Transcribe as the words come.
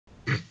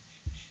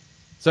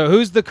So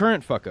who's the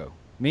current fucko?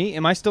 Me?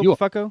 Am I still the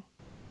fucko?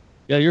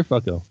 Yeah, you're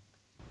fucko.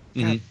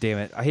 God damn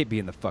it. I hate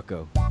being the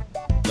fucko.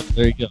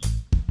 There you go.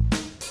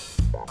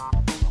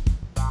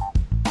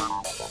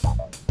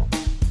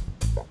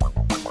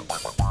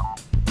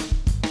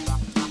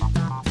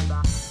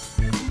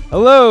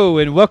 Hello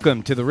and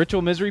welcome to the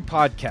Ritual Misery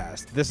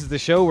Podcast. This is the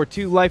show where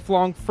two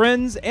lifelong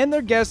friends and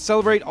their guests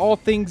celebrate all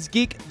things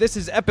geek. This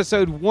is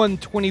episode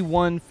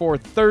 121 for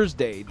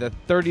Thursday, the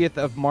 30th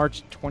of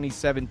March,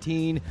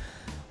 2017.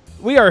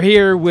 We are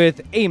here with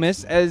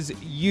Amos as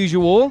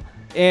usual,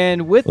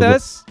 and with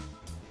us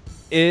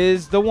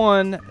is the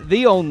one,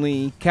 the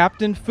only,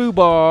 Captain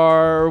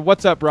Fubar.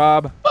 What's up,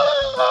 Rob?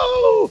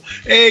 Oh,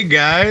 hey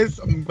guys,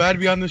 I'm glad to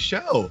be on the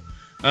show.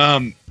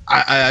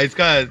 I just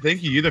gotta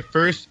thank you. You're the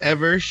first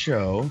ever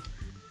show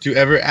to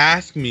ever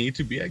ask me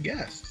to be a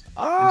guest.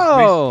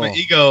 Oh,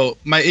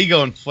 my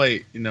ego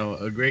inflate. You know,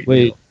 a great.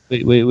 Wait.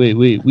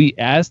 We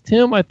asked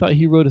him. I thought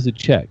he wrote us a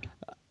check.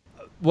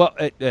 Well,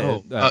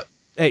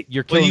 hey,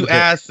 you're killing. Well, you the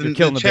asked, bit. and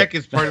You're the check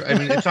is part of. I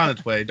mean, it's on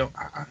its way. Don't.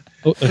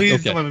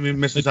 Please don't let me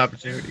miss this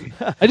opportunity.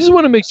 I just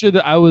want to make sure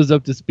that I was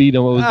up to speed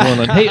on what was going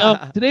on. Hey,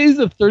 today's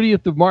the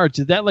 30th of March.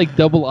 Is that like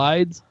double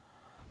Ides?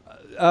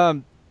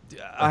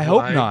 I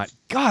hope not.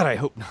 God, I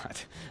hope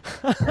not.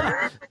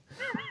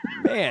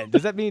 Man,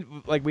 does that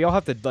mean like we all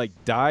have to like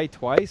die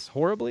twice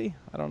horribly?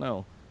 I don't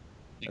know.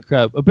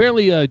 Crap.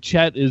 Apparently,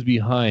 chat is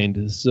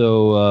behind.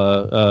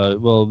 So,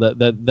 well,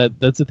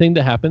 that's the thing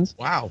that happens.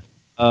 Wow.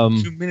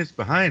 2 minutes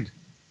behind.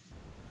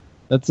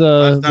 That's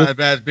not as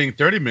bad as being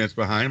 30 minutes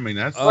behind. I mean,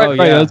 that's right.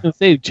 I was gonna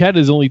say chat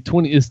is only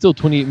 20. Is still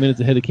 28 minutes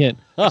ahead of Kent.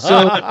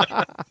 So.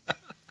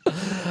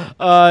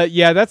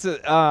 Yeah, that's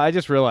I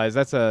just realized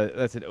that's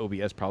an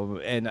OBS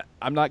problem, and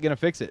I'm not gonna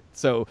fix it.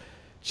 So,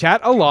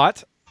 chat a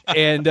lot,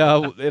 and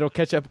it'll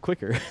catch up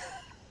quicker.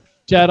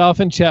 Chat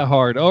often, chat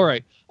hard. All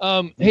right.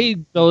 Hey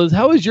fellas,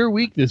 how was your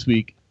week this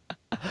week?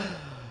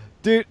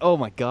 Dude, oh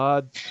my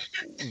God,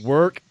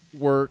 work.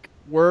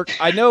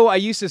 I know I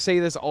used to say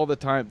this all the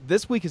time.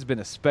 This week has been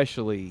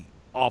especially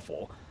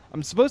awful.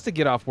 I'm supposed to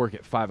get off work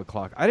at 5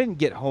 o'clock. I didn't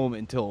get home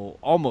until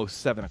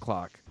almost 7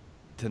 o'clock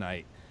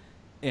tonight.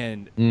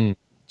 And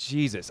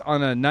Jesus,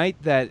 on a night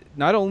that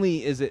not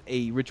only is it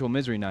a Ritual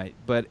Misery night,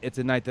 but it's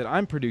a night that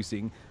I'm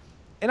producing,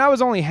 and I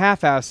was only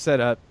half-assed set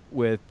up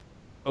with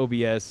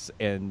OBS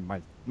and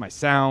my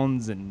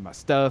sounds and my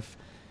stuff,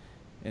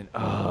 and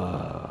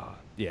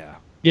yeah.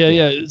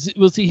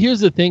 Well, see, here's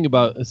the thing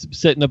about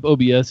setting up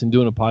OBS and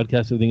doing a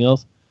podcast and everything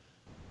else.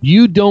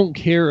 You don't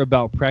care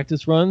about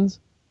practice runs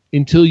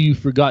until you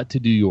forgot to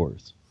do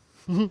yours.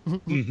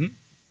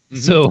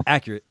 So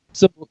accurate.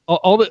 So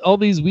all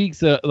these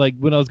weeks, like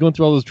when I was going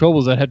through all those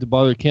troubles, I had to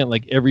bother Kent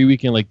like every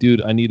weekend. Like,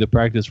 dude, I need a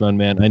practice run,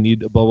 man. I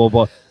need a blah blah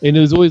blah. And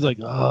it was always like,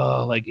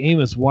 oh, like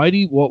Amos, why do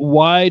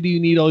you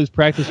need all these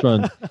practice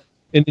runs?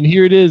 And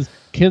here it is,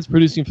 Kent's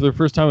producing for the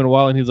first time in a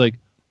while, and he's like,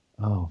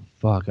 oh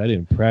fuck, I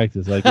didn't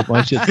practice. Like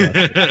my shit's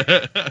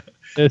that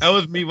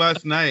was me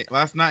last night.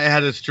 Last night I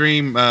had a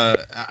stream out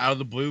of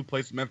the blue,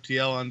 play some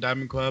FTL on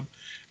Diamond Club.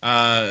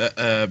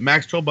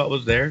 Max Trollbot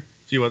was there,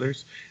 a few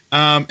others.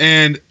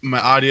 And my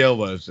audio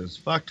was just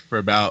fucked for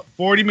about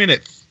 40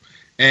 minutes.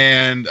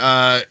 And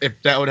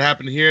if that would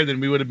happen here, then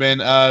we would have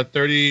been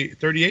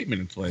 38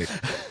 minutes late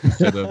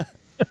instead of.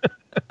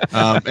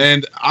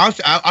 And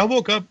honestly, I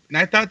woke up and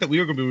I thought that we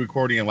were going to be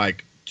recording at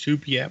like 2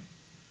 p.m.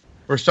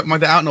 or something like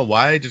that. I don't know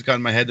why. It just got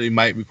in my head that we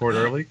might record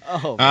early.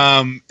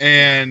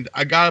 And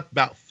I got up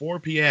about 4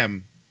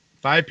 p.m.,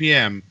 5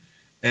 p.m.,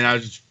 and I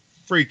was just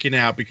freaking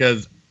out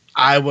because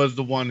I was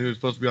the one who was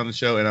supposed to be on the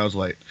show and I was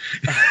late.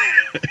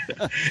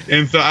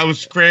 And so I was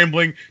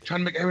scrambling,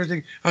 trying to make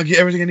everything. I'll get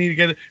everything I need to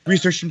get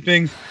research some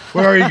things.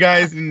 Where are you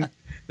guys? And then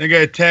I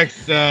got a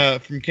text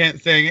from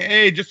Kent saying,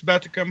 "Hey, just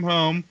about to come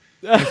home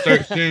and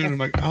start soon." I'm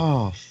like,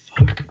 "Oh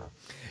fuck."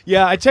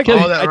 Yeah, I checked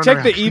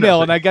the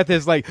email and I got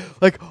this like,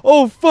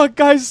 "Oh fuck,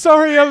 guys,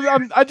 sorry,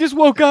 I just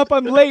woke up.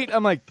 I'm late."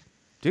 I'm like,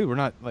 "Dude, we're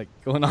not like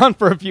going on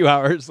for a few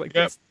hours." Like,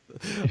 yep.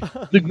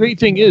 The great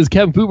thing is,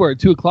 Captain Fubar at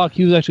 2 o'clock,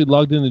 he was actually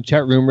logged in the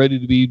chat room, ready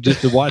to be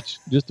just to watch,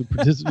 just to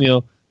participate. You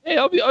know, hey,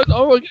 I'll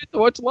get to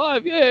watch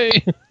live,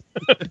 yay!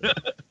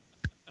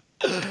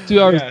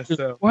 2 hours. Yeah,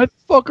 so. Why the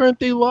fuck aren't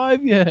they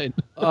live yet?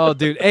 Oh,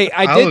 dude, hey,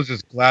 I was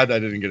just glad I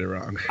didn't get it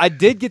wrong. I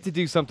did get to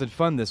do something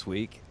fun this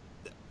week.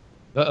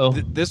 Uh-oh.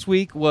 This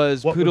week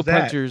was Poodle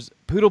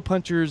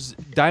Puncher's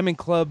Diamond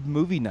Club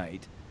movie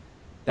night.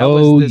 That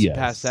was this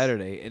past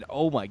Saturday, and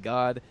oh my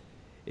God,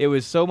 it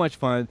was so much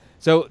fun.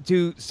 So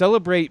to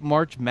celebrate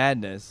March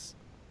Madness,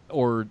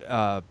 or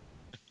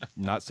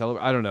not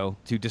celebrate, I don't know,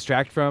 to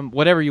distract from,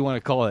 whatever you want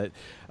to call it,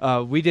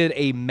 we did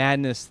a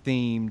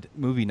Madness-themed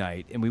movie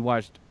night, and we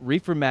watched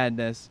Reefer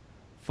Madness,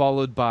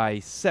 followed by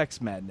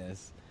Sex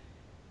Madness.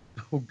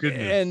 Oh,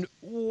 goodness. And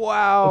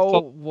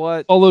wow,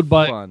 what followed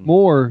by fun.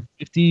 More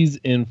 50s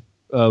and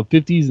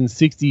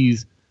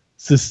 60s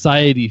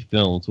society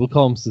films. We'll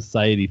call them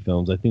society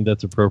films. I think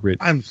that's appropriate.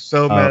 I'm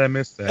so mad I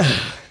missed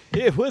that.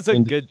 It was a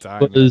good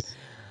time.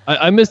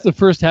 I missed the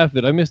first half of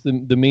it. I missed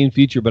the main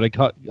feature, but I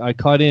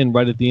caught in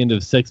right at the end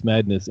of Sex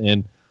Madness,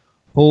 and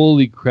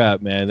Holy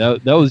crap, man!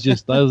 That was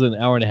an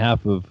hour and a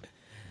half of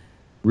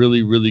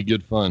really, really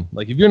good fun.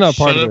 Like if you're not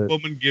part Shut of Up,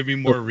 Woman, Give Me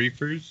More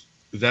Reefers.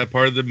 Is that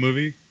part of the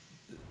movie?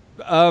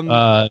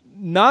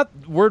 Not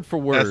word for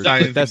word.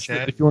 That's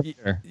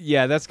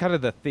yeah, that's kind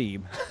of the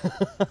theme.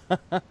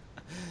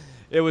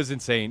 It was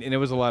insane, and it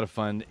was a lot of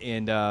fun.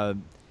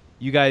 And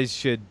you guys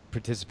should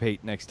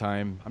participate next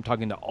time. I'm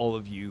talking to all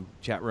of you,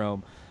 chat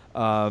realm.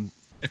 I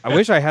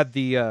wish I had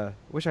the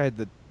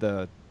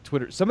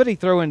Twitter. Somebody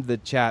throw into the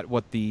chat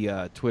what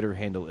the Twitter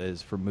handle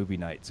is for movie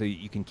night, so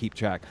you can keep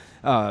track.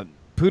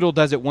 Poodle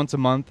does it once a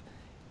month,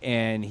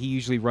 and he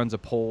usually runs a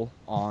poll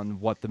on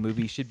what the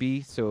movie should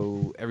be,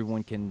 so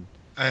everyone can.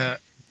 I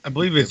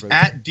believe it's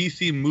at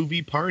DC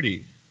Movie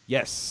Party.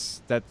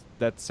 Yes, that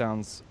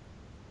sounds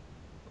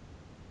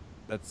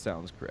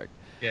correct.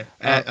 Yeah,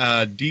 at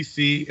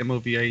DC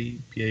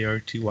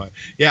MOVIEPARTY.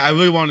 Yeah, I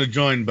really wanted to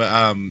join,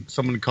 but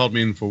someone called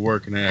me in for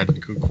work, and I had to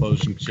go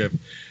close some shift,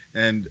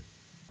 and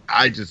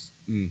I just.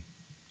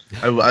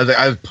 I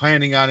was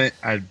planning on it.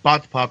 I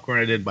bought the popcorn.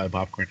 I didn't buy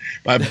popcorn,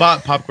 but I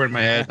bought popcorn in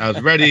my head. I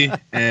was ready,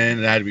 and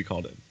it had to be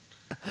called in.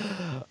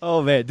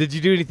 Oh man, did you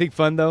do anything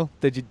fun though?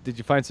 Did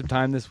you find some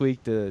time this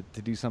week to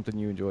do something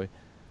you enjoy?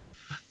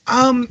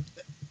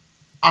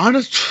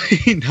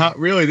 Honestly, not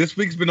really. This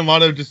week's been a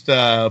lot of just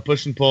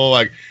push and pull.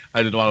 Like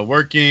I did a lot of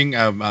working.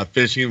 I'm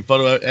finishing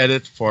photo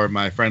edits for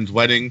my friend's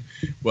wedding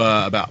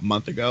about a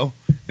month ago,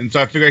 and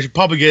so I figured I should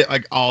probably get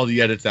like all the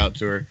edits out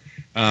to her.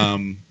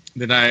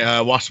 Then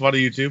I watched a lot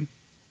of YouTube,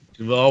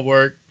 did a lot of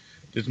work,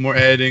 did some more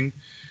editing.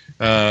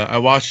 I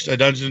watched a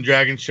Dungeons and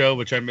Dragons show,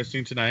 which I'm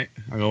missing tonight.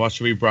 I'm gonna watch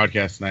the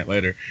rebroadcast tonight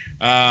later.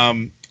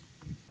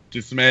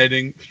 Did some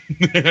editing.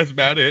 That's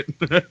about it.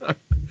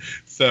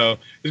 So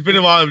it's been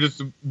a lot of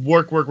just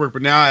work.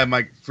 But now I'm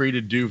like free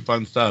to do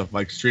fun stuff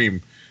like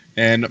stream.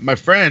 And my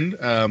friend,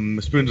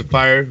 Spoons of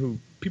Fire, who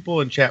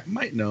people in chat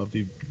might know if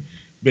they've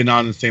been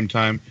on at the same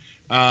time.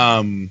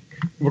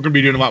 We're going to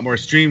be doing a lot more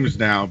streams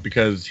now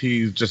because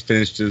he's just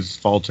finished his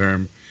fall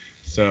term.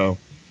 So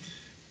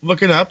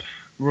look it up.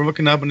 We're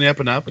looking up and the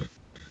up and up.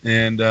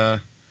 And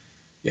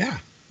yeah.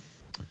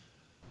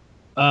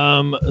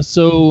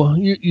 So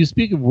you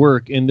speak of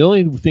work, and the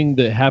only thing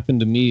that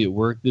happened to me at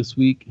work this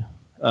week,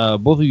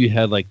 both of you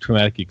had like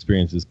traumatic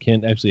experiences.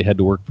 Kent actually had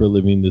to work for a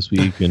living this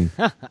week, and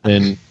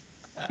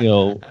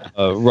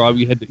Rob,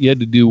 you had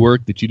to do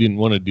work that you didn't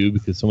want to do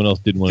because someone else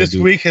didn't want to do.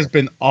 This week has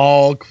been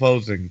all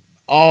closing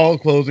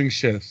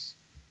shifts.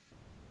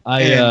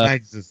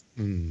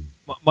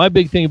 My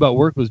big thing about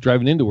work was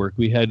driving into work.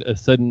 We had a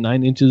sudden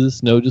 9 inches of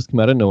snow just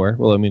come out of nowhere.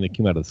 Well, I mean, it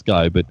came out of the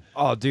sky, but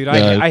oh, dude,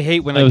 I hate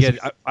when I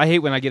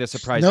get a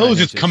surprise. Snow's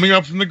just coming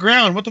up from the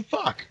ground. What the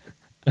fuck?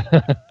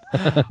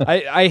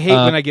 I hate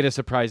when I get a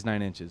surprise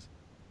 9 inches.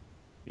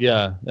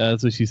 Yeah,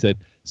 that's what she said.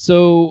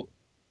 So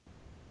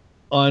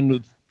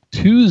on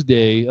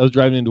Tuesday, I was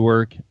driving into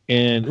work,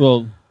 and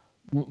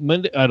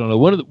Monday, I don't know,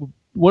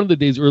 one of the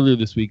days earlier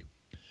this week,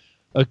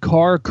 a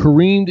car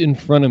careened in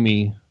front of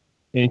me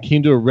and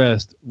came to a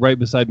rest right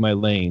beside my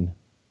lane.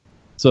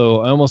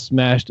 So I almost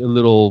smashed a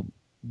little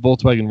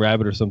Volkswagen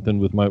Rabbit or something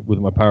with my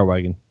Power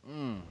Wagon.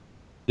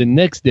 The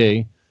next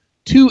day,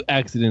 2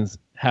 accidents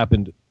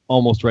happened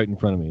almost right in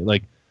front of me.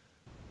 Like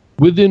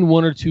within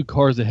 1 or 2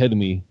 cars ahead of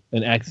me,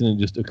 an accident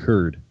just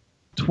occurred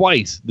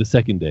twice the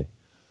second day.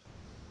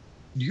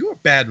 You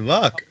have bad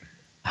luck.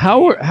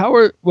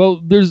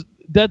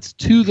 That's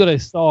 2 that I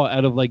saw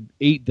out of like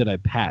 8 that I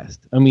passed.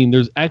 I mean,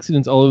 there's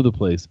accidents all over the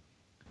place.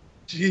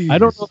 Jeez. I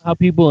don't know how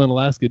people in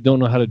Alaska don't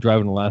know how to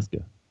drive in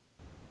Alaska.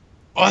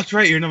 Oh, that's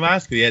right. You're in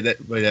Alaska. Yeah,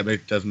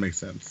 that doesn't make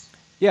sense.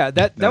 Yeah,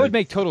 that would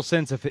make total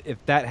sense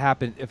if that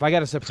happened. If I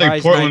got a surprise,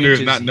 it's like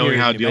Portlanders not knowing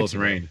how to deal with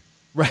rain.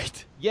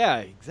 Right. Yeah.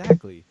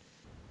 Exactly.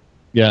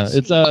 Yeah,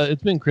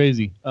 it's been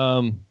crazy.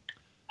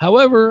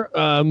 However,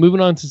 moving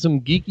on to some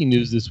geeky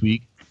news this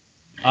week,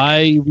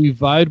 I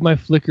revived my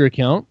Flickr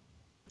account,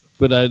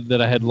 but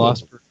that I had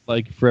lost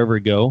forever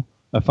ago.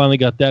 I finally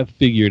got that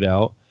figured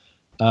out.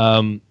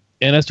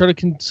 And I started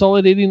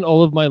consolidating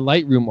all of my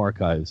Lightroom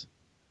archives.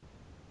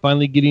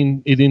 Finally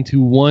getting it into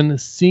one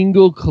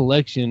single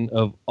collection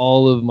of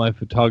all of my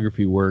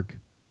photography work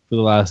for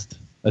the last,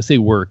 I say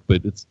work,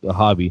 but it's a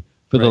hobby,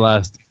 for the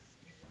last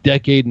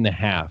decade and a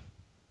half.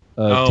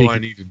 I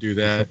need to do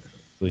that.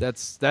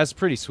 That's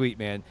pretty sweet,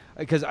 man.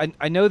 Because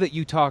I know that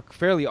you talk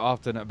fairly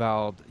often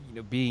about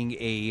being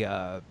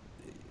a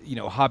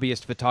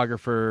hobbyist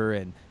photographer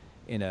and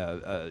in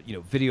a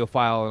video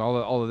file and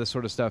all of this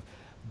sort of stuff.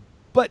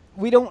 But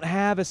we don't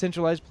have a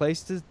centralized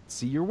place to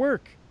see your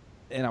work,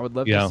 and I would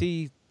love to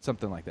see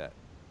something like that.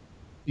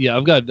 Yeah,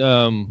 I've got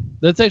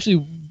that's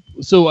actually.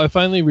 So I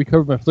finally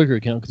recovered my Flickr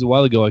account because a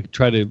while ago I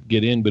tried to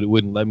get in, but it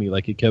wouldn't let me.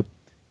 Like it kept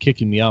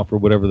kicking me out for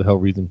whatever the hell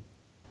reason.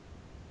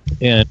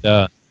 And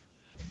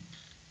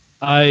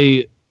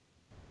I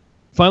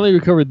finally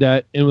recovered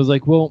that and was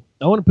like, well,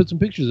 I want to put some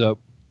pictures up,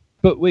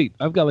 but wait,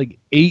 I've got like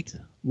 8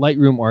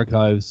 Lightroom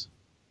archives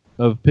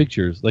of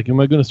pictures. Like, am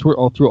I going to sort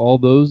through all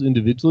those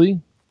individually?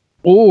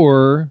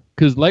 Or,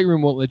 because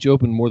Lightroom won't let you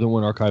open more than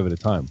one archive at a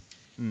time.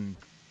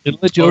 It'll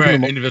let you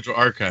open individual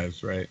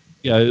archives, right?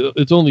 Yeah,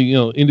 it's only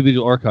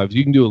individual archives.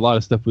 You can do a lot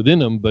of stuff within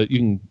them, but you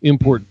can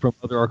import from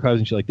other archives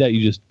and shit like that.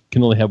 You just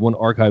can only have one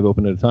archive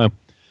open at a time.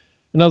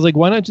 And I was like,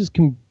 why not just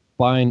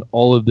combine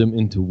all of them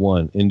into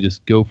one and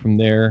just go from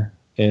there?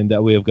 And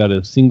that way I've got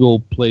a single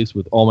place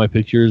with all my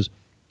pictures,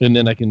 and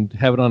then I can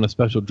have it on a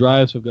special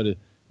drive. So I've got a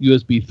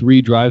USB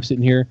 3 drive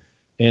sitting here,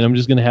 and I'm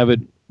just going to have it,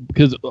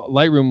 because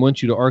Lightroom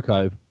wants you to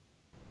archive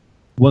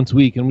once a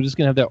week, and I'm just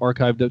going to have that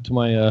archived up to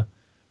my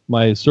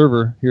my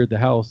server here at the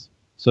house.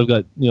 So I've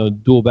got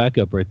dual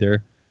backup right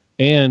there.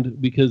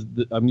 And because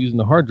I'm using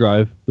the hard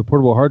drive, the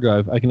portable hard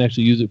drive, I can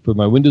actually use it for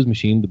my Windows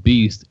machine, the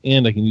Beast,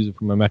 and I can use it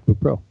for my MacBook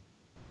Pro.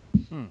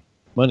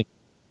 Money.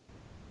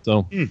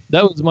 So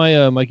that was my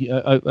a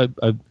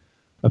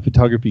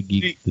photography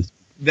geek. See,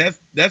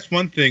 that's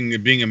one thing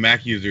that being a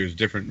Mac user is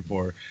different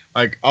for.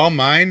 Like all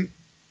mine,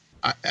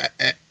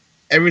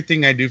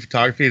 everything I do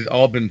photography has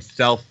all been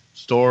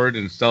self-stored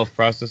and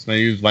self-processed, and I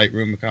use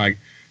Lightroom kind of like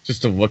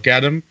just to look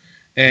at them.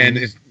 And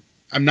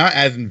I'm not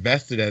as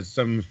invested as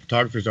some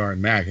photographers are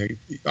in Mac.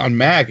 On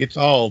Mac, it's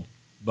all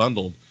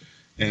bundled,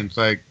 and it's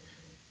like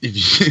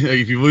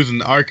if you lose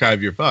an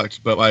archive, you're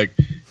fucked. But like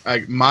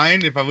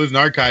mine, if I lose an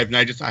archive and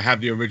I have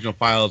the original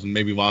files and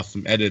maybe lost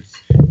some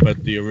edits,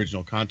 but the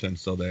original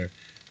content's still there.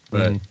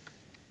 But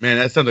man,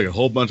 that sounds like a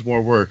whole bunch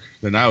more work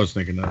than I was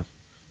thinking of.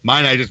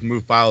 Mine, I just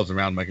move files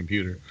around my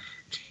computer.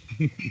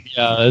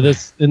 Yeah,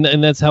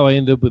 that's how I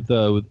end up with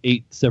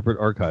 8 separate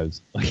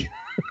archives.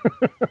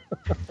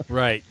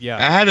 Right. Yeah.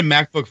 I had a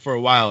MacBook for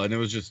a while, and it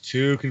was just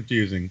too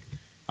confusing.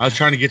 I was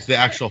trying to get to the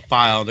actual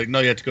file. I was like, no,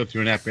 you have to go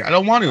through an app. I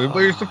don't want to.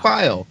 Where's the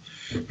file?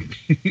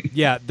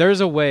 Yeah,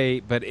 there's a way,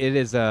 but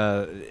it's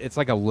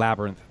like a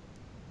labyrinth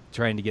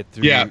trying to get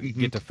through. Yeah.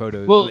 Get to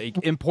photos. Well,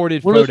 like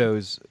imported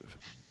photos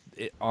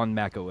on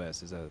Mac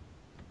OS is a.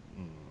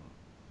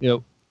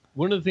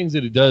 One of the things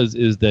that it does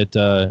is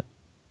that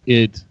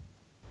it.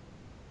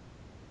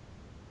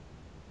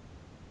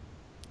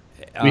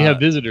 We have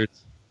visitors.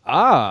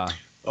 Ah.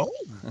 Oh.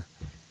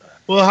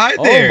 Well, hi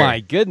there. Oh my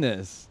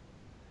goodness.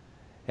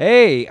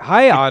 Hey,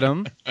 hi,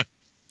 Autumn. Say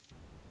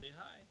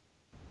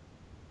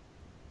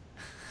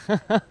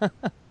hi.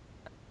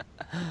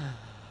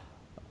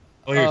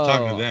 Oh, you're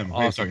talking to them.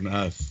 Awesome. You're talking to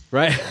us.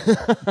 Right.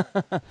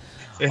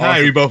 Say hi.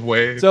 Awesome. We both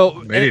waved.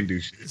 So they didn't do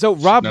shit. So,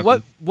 Rob,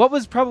 Nothing. what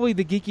was probably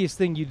the geekiest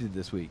thing you did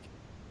this week?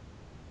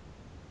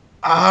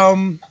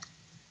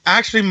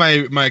 Actually,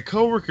 my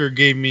coworker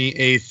gave me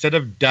a set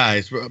of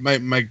dice.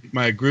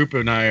 My group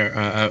and I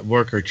at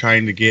work are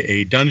trying to get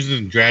a Dungeons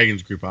and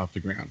Dragons group off the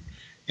ground,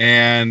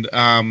 and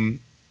I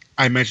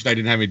mentioned I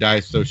didn't have any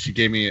dice, so she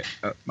gave me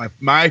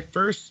my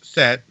first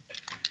set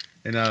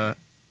in a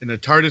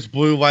TARDIS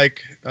blue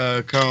like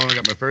cone. I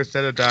got my first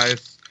set of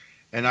dice,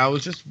 and I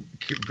was just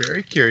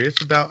very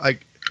curious about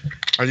like,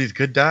 are these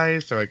good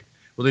dice, or like,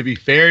 will they be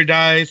fair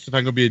dice? If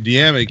I'm gonna be a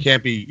DM, it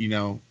can't be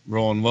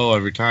rolling low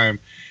every time.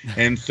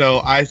 And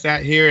so I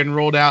sat here and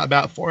rolled out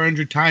about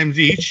 400 times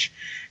each,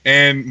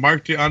 and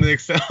marked it on an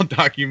Excel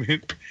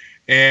document.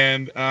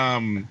 And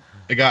I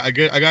got a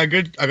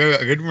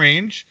good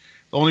range.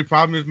 The only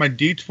problem is my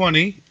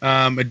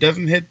D20. It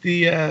doesn't hit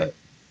the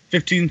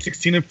 15,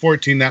 16, and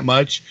 14 that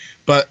much,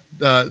 but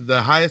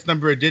the highest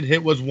number it did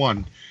hit was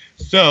 1.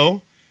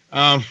 So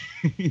my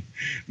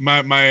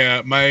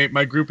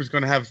group is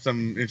going to have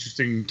some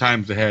interesting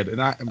times ahead,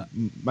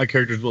 and my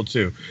characters will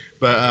too.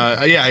 But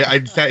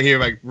I sat here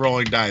like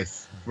rolling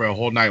dice for a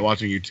whole night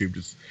watching YouTube,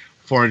 just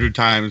 400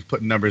 times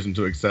putting numbers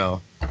into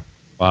Excel.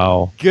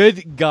 Wow.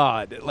 Good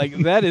God. Like,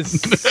 that is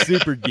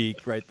super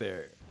geek right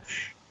there.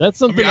 That's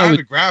something I have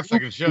the graphs I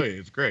can show you.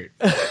 It's great.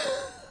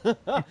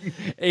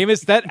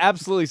 Amos, that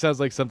absolutely sounds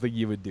like something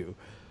you would do.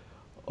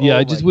 Yeah,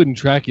 I just wouldn't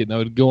track it, and I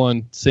would go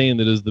on saying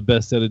that it was the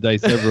best set of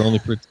dice ever, only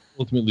for it to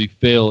ultimately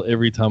fail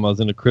every time I was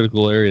in a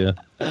critical area.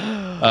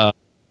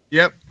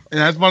 Yep,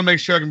 and I just want to make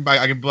sure I can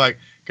be like,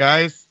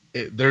 guys,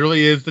 it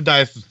literally is the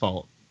dice's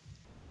fault.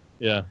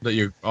 Yeah, that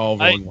you're all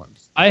rolling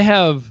once. I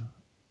have,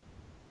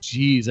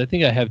 I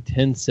think I have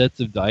 10 sets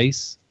of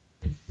dice,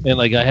 and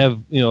like I have,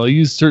 I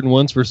use certain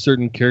ones for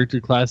certain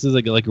character classes.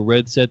 I got like a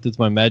red set that's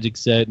my magic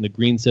set, and a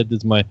green set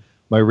that's my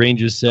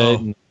ranger set,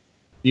 and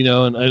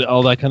and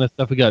all that kind of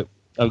stuff.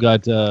 I've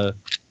got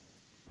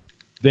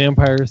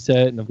vampire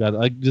set, and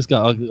I just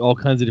got all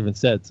kinds of different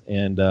sets,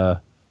 and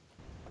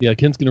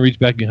Ken's gonna reach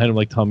back behind him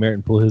like Tom Merritt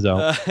and pull his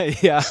out.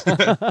 Yeah.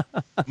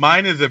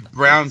 Mine is a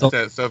brown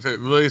set, so if it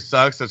really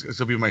sucks, it's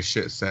gonna be my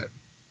shit set,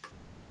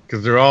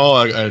 because they're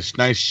all a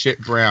nice shit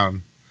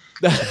brown.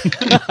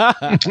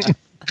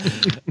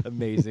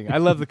 Amazing. I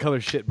love the color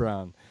shit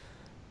brown.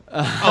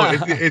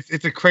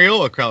 It's a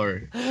Crayola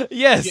color.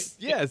 Yes.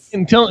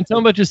 And tell them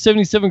about your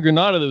 77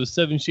 Granada that was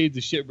 7 shades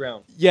of shit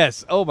brown.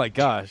 Yes. Oh my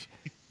gosh.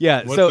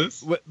 Yeah.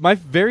 What's this? My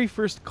very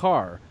first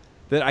car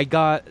that I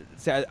got,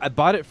 I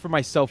bought it for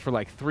myself for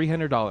like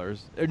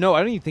 $300. No,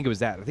 I don't even think it was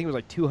that. I think it was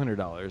like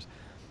 $200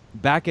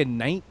 back in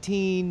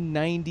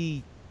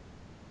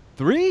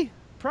 1993,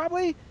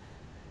 probably.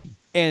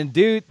 And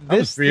dude, I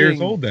was 3 years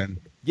old then.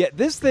 Yeah,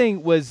 this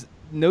thing was,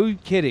 no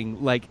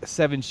kidding, like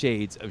 7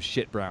 shades of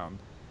shit brown.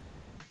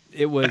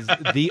 It was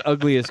the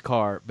ugliest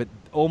car, but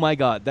oh my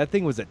god, that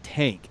thing was a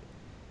tank.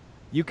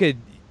 You could,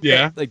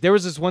 like there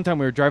was this one time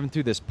we were driving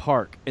through this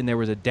park and there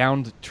was a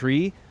downed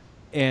tree,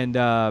 and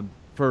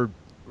for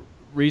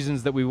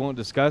reasons that we won't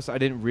discuss, I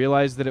didn't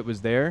realize that it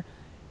was there,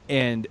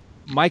 and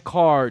my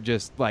car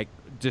just like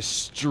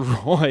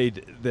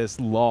destroyed this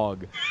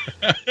log.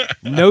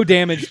 No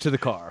damage to the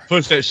car.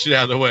 Push that shit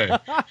out of the way.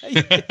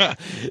 Yeah,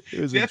 it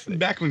was that's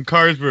back when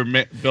cars were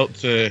built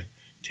to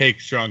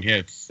take strong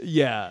hits.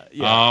 Yeah.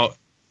 Oh,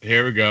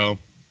 here we go.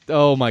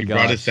 Oh my god. He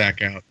brought his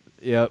sack out.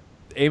 Yep.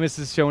 Amos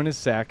is showing his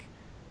sack.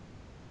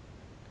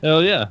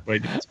 Hell yeah.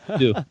 Wait,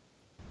 do.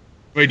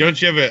 Wait,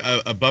 don't you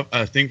have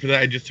a thing for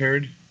that I just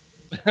heard?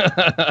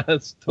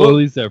 That's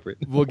totally separate.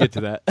 We'll get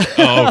to that.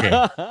 Oh,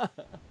 okay.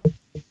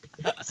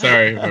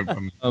 Sorry.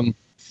 I'm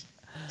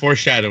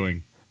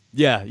foreshadowing.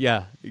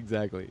 Yeah,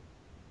 exactly.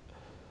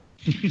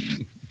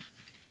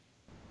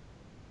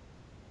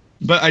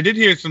 But I did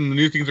hear some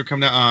new things are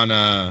coming out on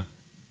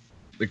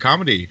the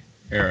comedy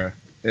era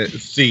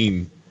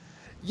scene.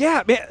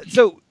 Yeah, man.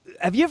 So,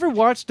 have you ever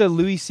watched a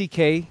Louis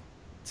C.K.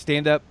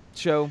 stand-up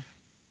show?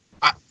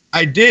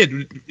 I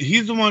did.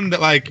 He's the one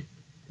that like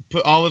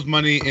put all his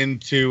money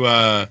into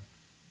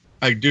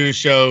like doing a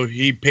show.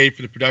 He paid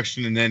for the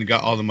production and then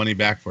got all the money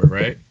back for it,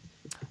 right?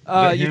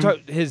 You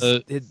talk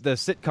the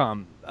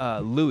sitcom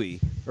Louis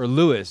or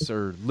Louis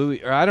or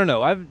I don't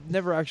know. I've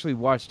never actually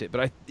watched it,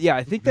 but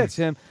I think that's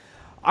him.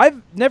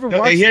 I've never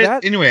watched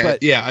that. Anyway,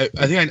 but yeah,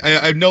 I think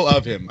I know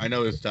of him. I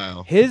know his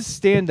style. His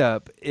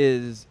stand-up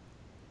is.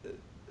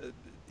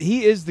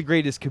 He is the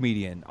greatest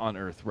comedian on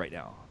earth right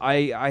now.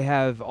 I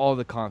have all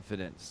the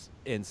confidence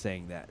in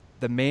saying that.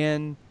 The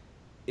man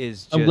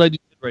is just... I'm glad you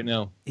did right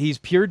now. He's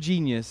pure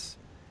genius,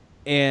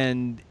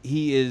 and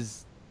he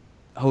is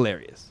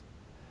hilarious.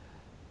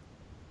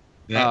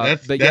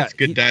 That's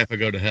good die if I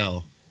go to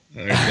hell.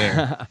 Right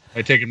there.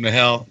 I take him to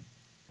hell.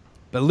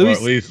 But Louis, or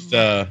at least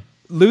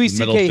Louis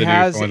C.K.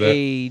 has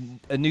a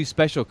new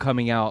special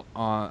coming out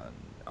on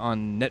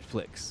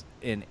Netflix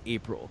in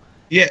April.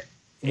 Yeah.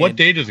 What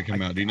day does it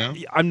come out? Do you know?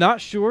 I'm not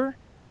sure.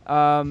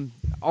 All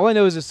I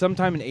know is it's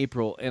sometime in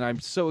April, and I'm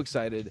so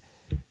excited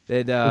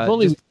that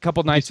just a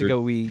couple nights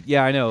ago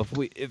I know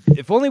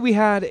if only we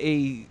had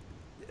a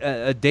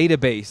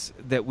database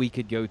that we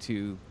could go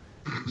to,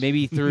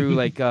 maybe through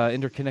like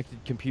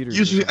interconnected computers.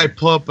 Usually, I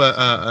pull up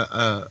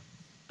an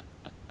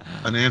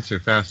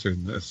answer faster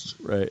than this.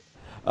 Right.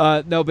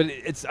 No, but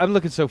I'm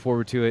looking so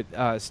forward to it.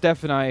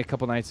 Steph and I a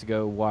couple nights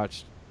ago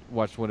watched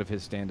one of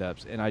his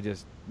stand-ups, and I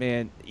just,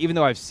 man, even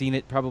though I've seen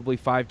it probably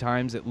 5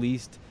 times at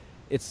least,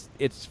 it's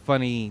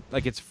funny,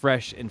 like it's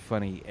fresh and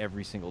funny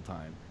every single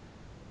time.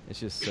 It's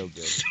just so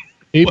good.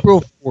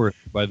 April 4th,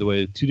 by the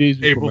way, 2 days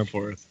before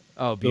April 4th.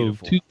 Oh,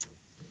 beautiful.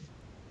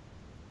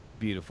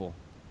 Beautiful.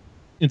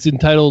 It's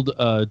entitled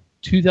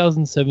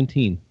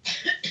 2017.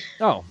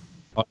 Oh.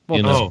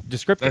 Well,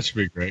 descriptive. That should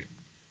be great.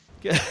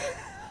 I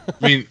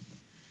mean,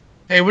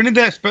 hey, when did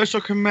that special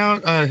come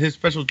out? His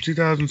special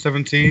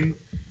 2017?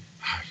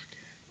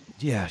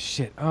 Yeah,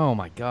 shit. Oh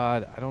my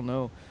god, I don't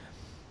know.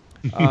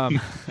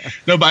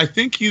 No, but I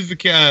think he's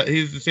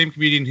the same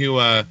comedian who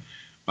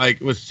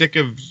like was sick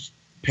of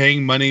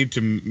paying money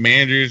to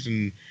managers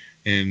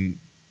and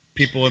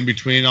people in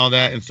between and all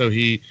that, and so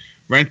he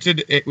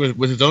rented it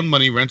with his own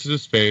money, rented a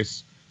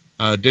space,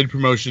 did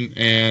promotion,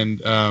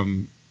 and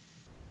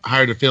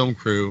hired a film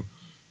crew.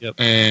 Yep.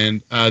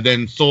 And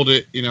then sold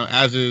it,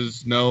 as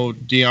is, no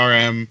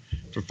DRM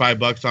for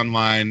 $5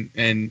 online,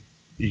 and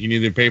you can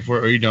either pay for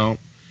it or you don't.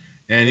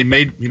 And he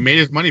made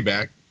his money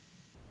back.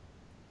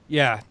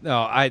 Yeah, no,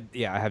 I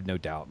have no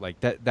doubt. Like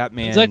that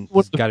man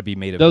has got to be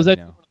made of. That was money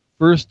that now.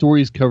 First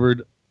stories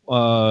covered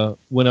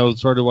when I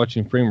started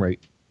watching Frame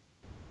Rate.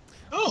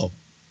 Oh,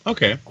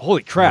 okay.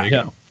 Holy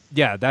crap!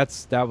 Yeah,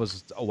 that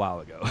was a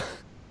while ago.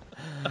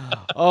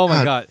 Oh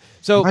my god!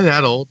 So am I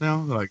that old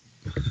now? Like,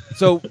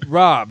 so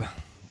Rob,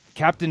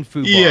 Captain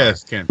Fubar.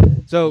 Yes, Ken.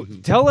 So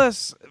tell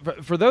us,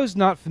 for those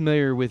not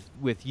familiar with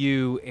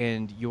you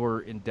and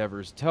your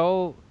endeavors,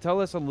 tell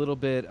us a little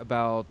bit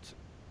about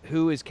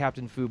who is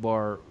Captain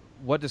Fubar.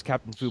 What does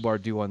Captain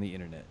Fubar do on the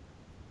internet?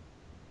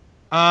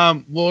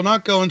 We'll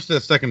not go into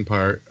the second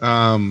part.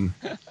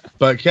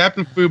 But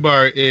Captain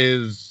Fubar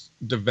is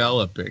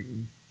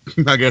developing,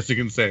 I guess you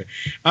can say.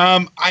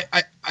 I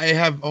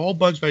have a whole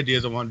bunch of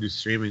ideas. I want to do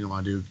streaming. I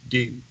want to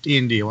do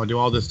D&D. I want to do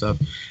all this stuff.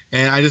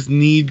 And I just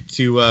need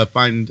to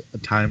find a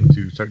time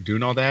to start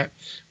doing all that.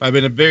 But I've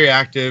been very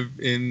active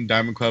in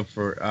Diamond Club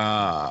for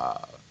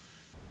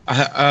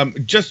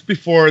just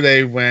before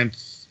they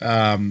went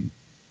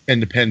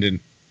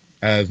independent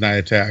as Night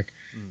Attack.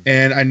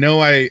 And I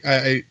know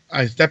I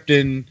stepped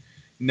in,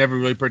 never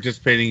really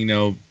participating,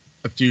 a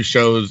few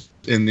shows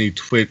in the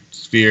Twitch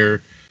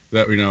sphere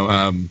that,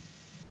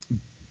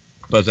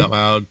 Buzz Out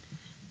Loud,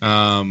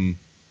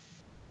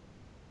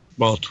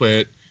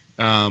 Twit,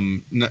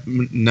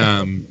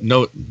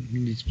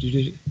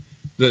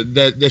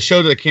 the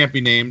show that can't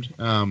be named.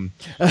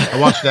 I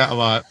watched that a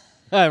lot.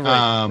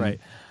 Right.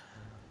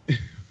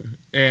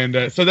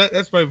 And so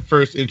that's my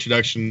first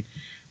introduction.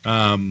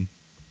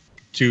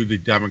 to the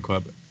Diamond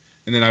Club,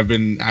 and then I've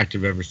been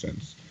active ever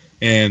since.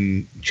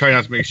 And try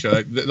not to make sure.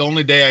 Like, the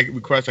only day I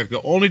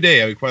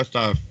request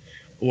off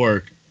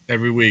work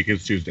every week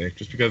is Tuesday,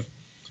 just because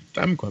it's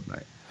Diamond Club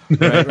night.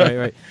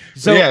 Right.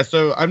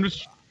 So I'm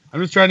just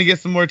trying to get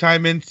some more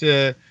time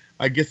into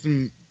get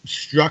some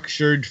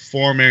structured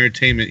form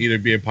entertainment, either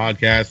be a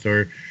podcast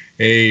or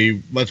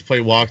a Let's Play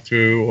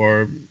walkthrough,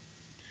 or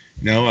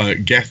a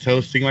guest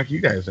hosting like you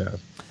guys have.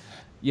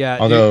 Yeah,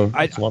 although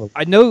dude,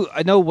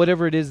 I know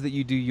whatever it is that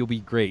you do, you'll be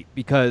great,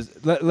 because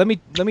let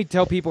me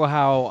tell people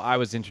how I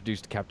was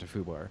introduced to Captain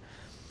Fubar.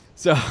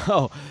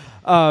 So,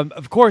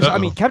 of course, I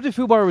mean, Captain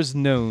Fubar was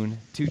known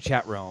to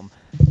chatrealm.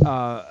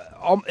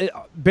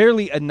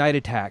 Barely a night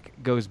attack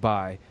goes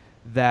by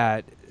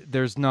that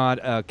there's not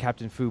a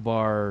Captain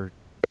Fubar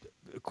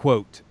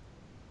quote.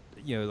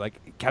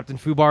 Like Captain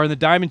Fubar in the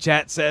Diamond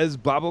Chat says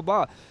blah blah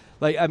blah.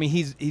 Like, I mean,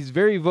 he's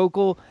very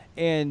vocal,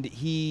 and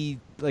he's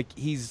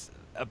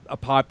a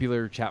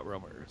popular chat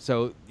roamer.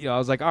 So, I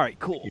was like, all right,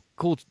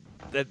 cool.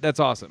 That's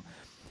awesome.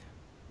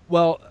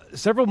 Well,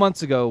 several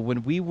months ago,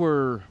 when we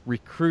were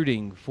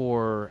recruiting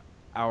for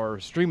our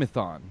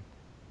streamathon,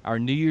 our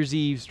New Year's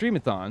Eve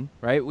streamathon,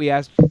 right? We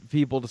asked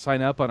people to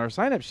sign up on our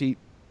sign-up sheet,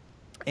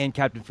 and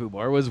Captain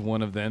Fubar was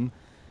one of them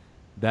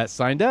that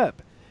signed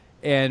up.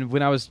 And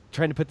when I was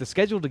trying to put the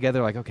schedule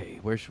together, like, okay,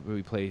 where should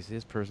we place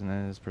this person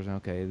and this person?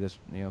 Okay,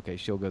 okay,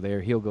 she'll go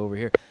there, he'll go over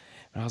here.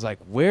 And I was like,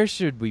 where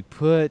should we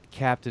put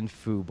Captain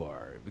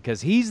Fubar?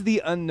 Because he's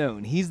the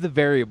unknown, he's the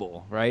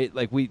variable, right?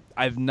 Like,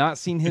 I've not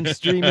seen him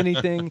stream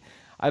anything.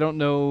 I don't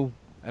know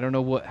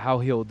how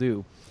he'll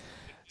do.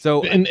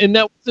 So and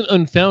that wasn't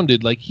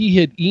unfounded. Like, he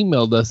had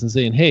emailed us and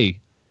saying, "Hey,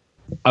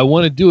 I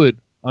want to do it.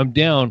 I'm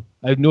down.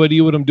 I have no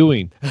idea what I'm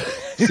doing."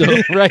 So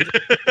right.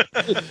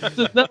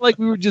 It's not like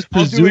we were just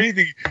I'll do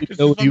anything. Just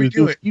let me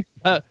do it.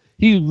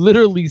 He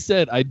literally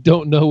said, "I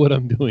don't know what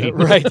I'm doing."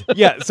 Right.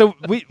 Yeah. So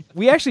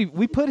we actually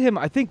put him,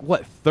 I think,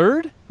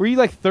 third? Were you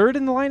like third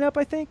in the lineup,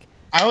 I think?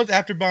 I was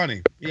after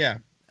Bonnie. Yeah.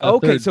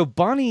 Okay. Third. So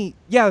Bonnie,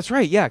 yeah, that's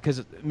right. Yeah.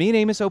 Because me and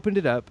Amos opened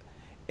it up,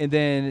 and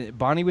then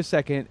Bonnie was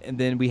second, and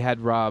then we had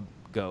Rob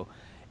go.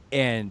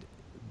 And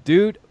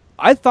dude,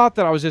 I thought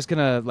that I was just going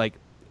to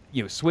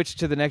switch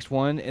to the next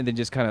one and then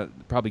just kind of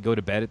probably go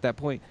to bed at that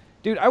point.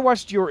 Dude, I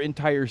watched your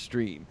entire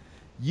stream.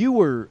 You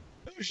were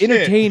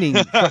entertaining.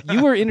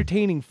 You were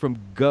entertaining from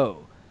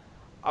go.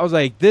 I was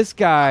like, this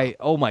guy,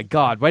 oh my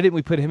God, why didn't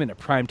we put him in a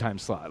primetime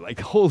slot? Like,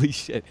 holy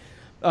shit.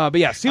 But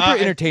yeah, super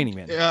entertaining,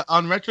 man.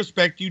 On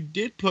retrospect, you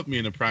did put me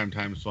in a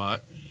primetime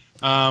slot.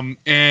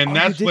 And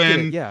that's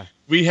when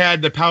we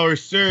had the power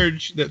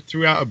surge that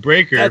threw out a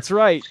breaker. That's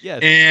right, yes.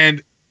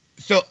 And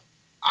so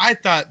I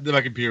thought that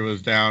my computer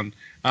was down.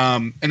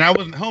 And I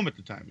wasn't home at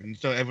the time, and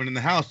so everyone in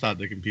the house thought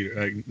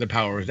the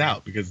power was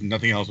out because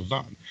nothing else was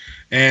on.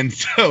 And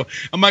so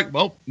I'm like,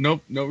 well, no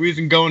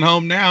reason going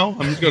home now.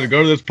 I'm just going to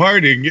go to this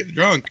party and get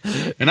drunk,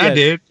 and I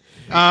did.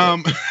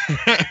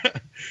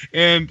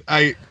 And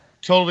I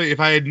totally, if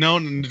I had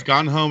known and just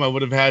gone home, I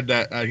would have had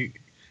that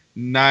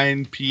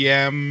 9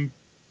 p.m.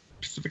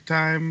 Pacific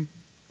time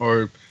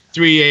or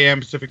 3 a.m.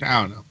 Pacific time.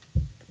 I don't know.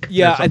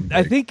 Yeah,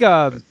 I think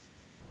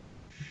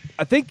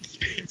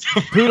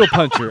Poodle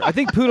Puncher. I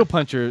think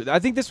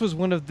this was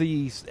one of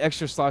the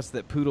extra slots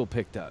that Poodle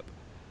picked up.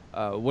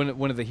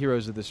 One of the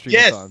heroes of the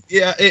streamathon.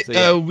 Yes,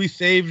 yeah. We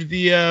saved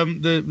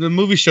the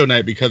movie show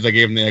night because I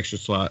gave him the extra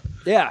slot.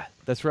 Yeah,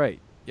 that's right.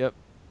 Yep.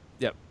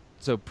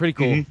 So pretty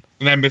cool. Mm-hmm.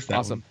 And I missed that.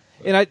 Awesome.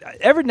 One. And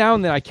every now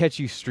and then I catch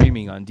you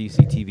streaming on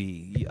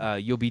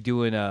DCTV. You'll be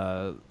doing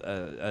a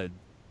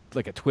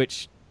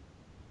Twitch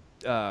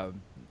a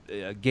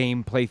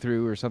game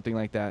playthrough or something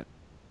like that.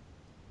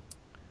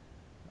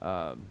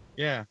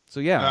 Yeah. So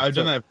yeah, I've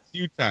done that a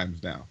few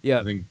times now. Yeah.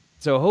 I think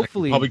so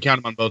hopefully I can probably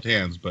count them on both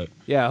hands, but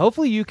yeah,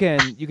 hopefully you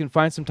can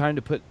find some time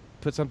to put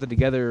something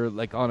together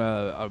like on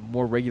a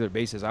more regular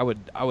basis. I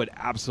would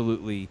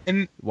absolutely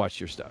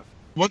watch your stuff.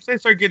 Once I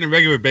start getting a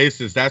regular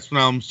basis, that's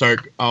when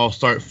I'll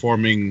start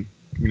forming,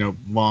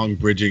 long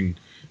bridging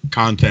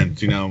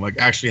content, like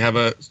actually have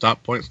a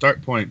stop point,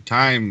 start point,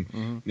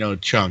 time,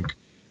 chunk.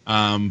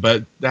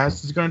 But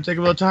that's just going to take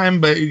a little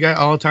time, but you got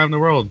all the time in the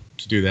world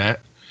to do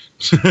that.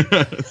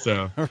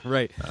 So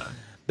right.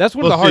 That's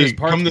one of the hardest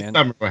parts, Come this man.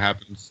 summer, what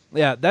happens?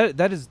 Yeah,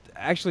 that is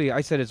actually,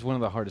 I said it's one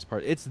of the hardest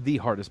parts. It's the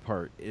hardest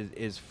part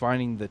is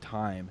finding the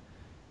time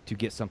to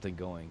get something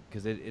going,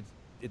 because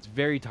it's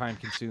very time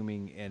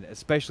consuming, and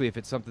especially if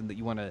it's something that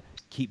you want to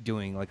keep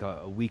doing, like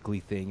a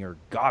weekly thing, or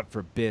God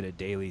forbid a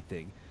daily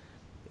thing.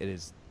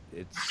 It's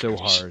so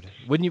hard.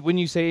 Wouldn't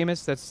you say,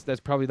 Amos?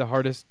 That's probably the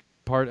hardest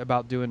part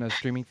about doing a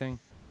streaming thing.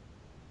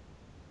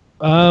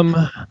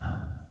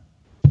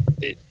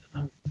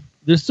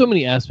 There's so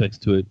many aspects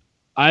to it.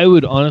 I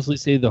would honestly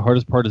say the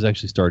hardest part is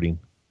actually starting,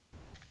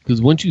 because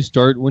once you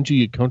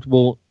get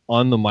comfortable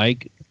on the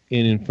mic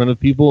and in front of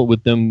people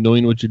with them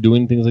knowing what you're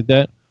doing, things like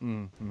that,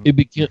 I'm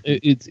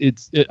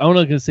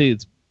not gonna say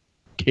it's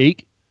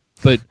cake,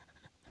 but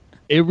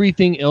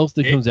everything else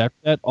that comes after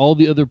that, all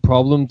the other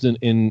problems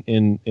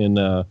and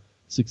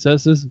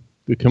successes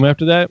that come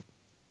after that,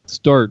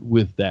 start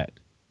with that.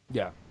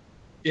 Yeah.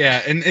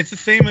 Yeah, and it's the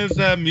same as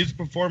music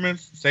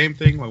performance. Same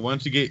thing. Like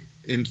once you get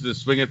into the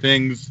swing of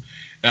things,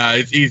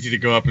 it's easy to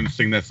go up and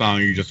sing that song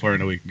you just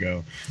learned a week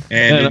ago.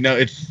 And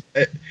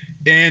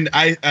and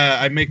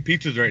I make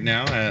pizzas right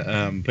now at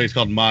a place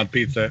called Mod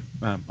Pizza.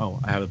 I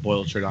have a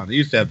boiled shirt on. I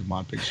used to have the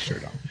Mod Pizza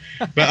shirt on,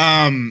 but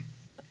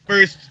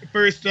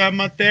first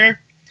month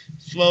there,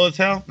 slow as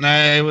hell. And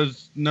I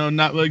was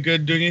not really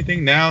good doing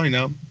anything. Now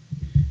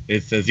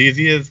it's as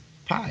easy as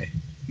pie.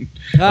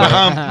 No.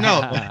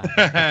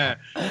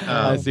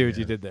 I see what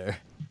you did there.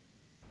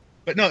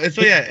 But no, it's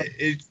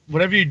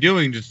whatever you're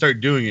doing, just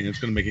start doing it. It's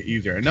going to make it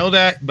easier. I know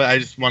that, but I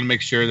just want to make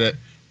sure that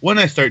when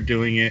I start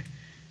doing it,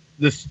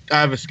 I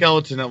have a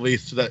skeleton at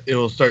least, so that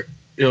it'll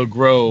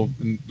grow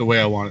in the way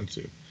I want it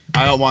to.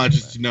 I don't want it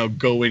just to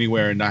go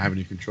anywhere and not have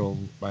any control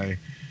by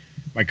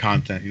my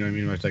content. You know what I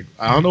mean? It's like,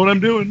 I don't know what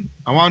I'm doing.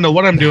 I want to know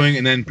what I'm doing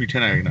and then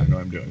pretend I not know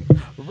what I'm doing.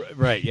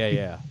 Right?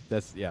 Yeah.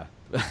 That's yeah.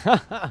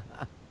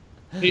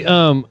 Hey,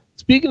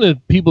 speaking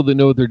of people that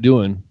know what they're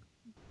doing,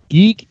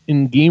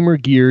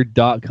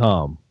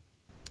 geekandgamergear.com.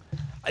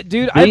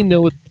 Dude, they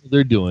know what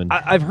they're doing.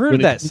 I've heard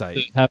of that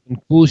site.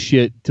 Having cool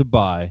shit to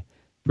buy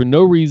for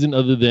no reason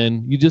other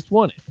than you just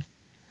want it.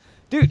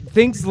 Dude,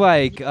 things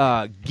like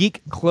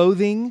geek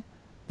clothing.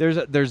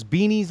 There's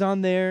beanies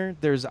on there.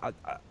 There's I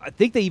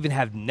think they even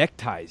have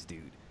neckties,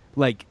 dude.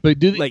 Like, but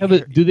do they have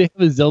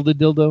a Zelda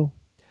dildo?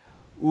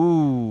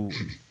 Ooh,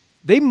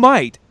 they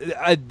might.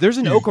 There's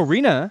an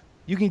ocarina.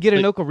 You can get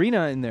an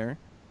ocarina in there.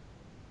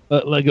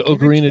 Like an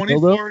ocarina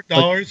dildo?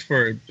 $24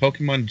 for a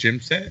Pokemon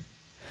gym set?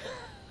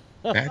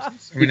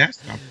 That's not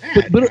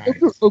bad. But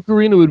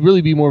ocarina would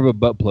really be more of a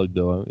butt plug,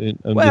 though.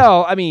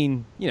 I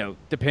mean,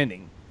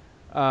 depending.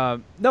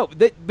 But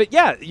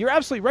yeah, you're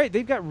absolutely right.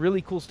 They've got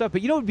really cool stuff.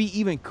 But it would be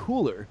even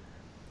cooler.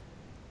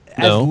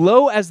 As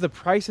low as the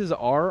prices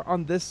are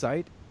on this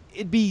site,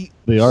 it'd be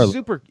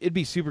super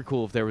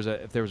cool if there was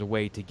a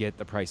way to get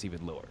the price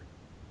even lower.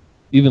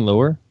 Even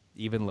lower?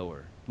 Even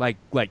lower. Like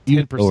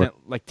 10%,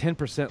 like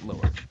 10%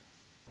 lower.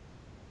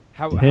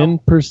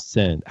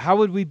 10%. How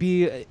would we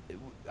be?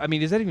 I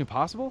mean, is that even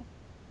possible?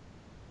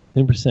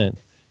 10%.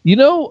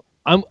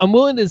 I'm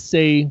willing to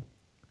say,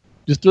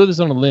 just throw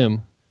this on a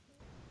limb.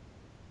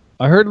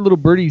 I heard a little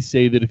birdie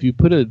say that if you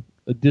put a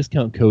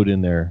discount code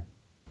in there,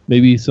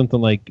 maybe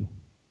something like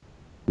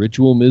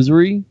Ritual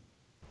Misery.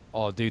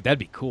 Oh, dude, that'd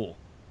be cool.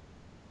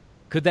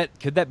 Could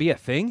that be a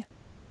thing?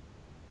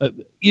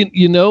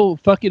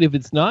 Fuck it. If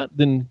it's not,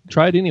 then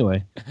try it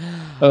anyway.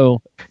 Oh,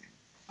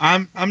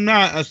 I'm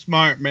not a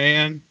smart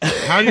man.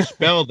 How do you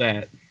spell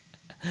that?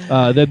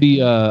 That'd be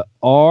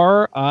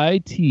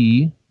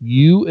RITUALMISERY.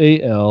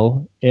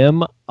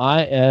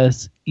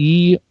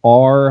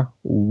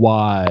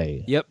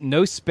 Yep,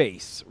 no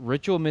space.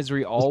 Ritual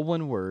Misery, all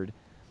one word,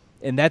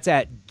 and that's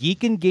at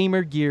Geek and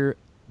Gamer Gear.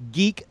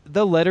 Geek,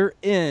 the letter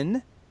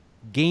N,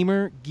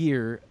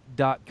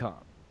 gamergear.com.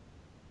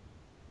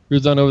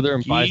 Here's on over there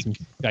and buy some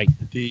Skype.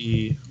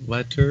 The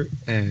letter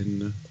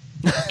N.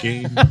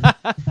 Game.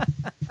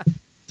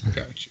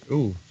 Got you.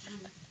 Ooh,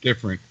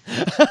 different.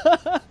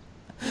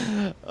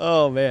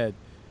 Oh man,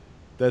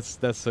 that's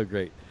so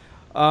great.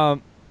 But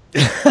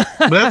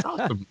that's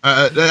awesome.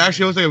 That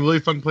actually looks like a really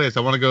fun place.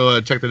 I want to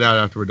go check that out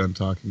after we're done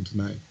talking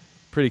tonight.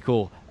 Pretty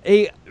cool.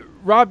 Hey,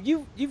 Rob,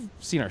 you've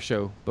seen our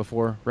show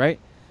before, right?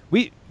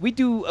 We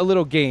do a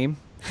little game.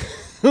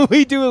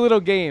 We do a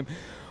little game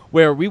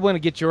where we want to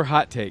get your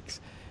hot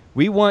takes.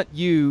 We want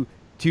you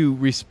to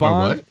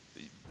respond.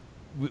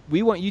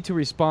 We want you to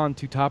respond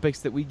to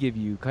topics that we give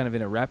you kind of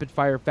in a rapid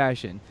fire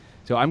fashion.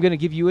 So I'm going to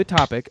give you a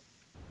topic.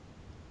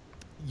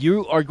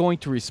 You are going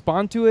to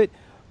respond to it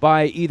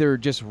by either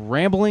just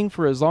rambling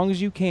for as long as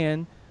you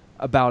can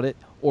about it,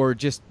 or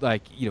just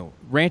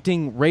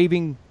ranting,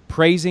 raving,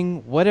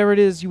 praising, whatever it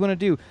is you want to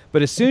do.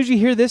 But as soon as you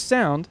hear this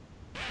sound,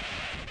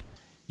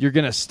 you're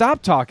going to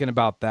stop talking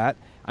about that.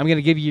 I'm going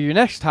to give you your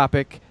next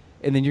topic,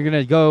 and then you're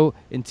going to go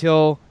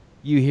until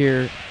you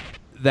hear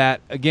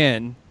that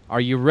again. Are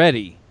you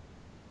ready?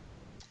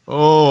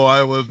 Oh,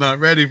 I was not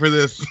ready for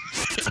this.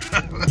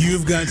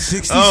 You've got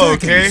 60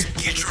 seconds. Okay.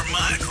 Get your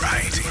mind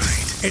right.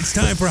 It's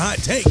time for Hot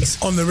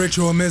Takes on the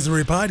Ritual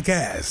Misery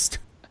Podcast.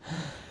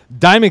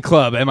 Diamond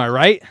Club, am I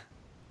right?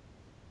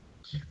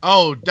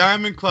 Oh,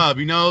 Diamond Club.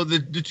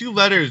 The two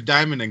letters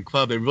Diamond and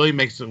Club, it really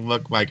makes it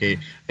look like a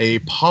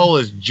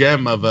polished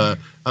gem of a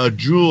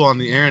jewel on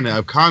the internet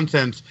of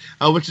content,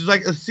 which is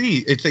like a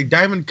C. It's like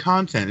diamond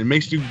content. It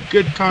makes you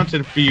good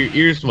content for your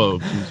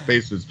earlobes and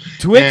spaces.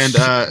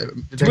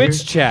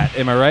 Twitch chat,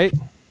 am I right?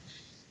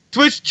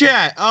 Twitch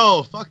chat.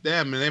 Oh, fuck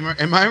them.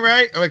 Am I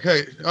right?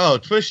 Okay. Oh,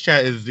 Twitch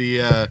chat is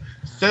the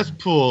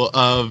cesspool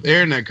of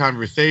internet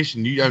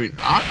conversation.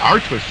 Our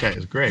Twitch chat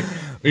is great.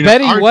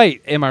 Betty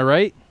White, am I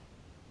right?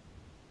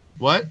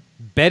 What?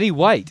 Betty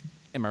White,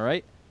 am I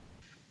right?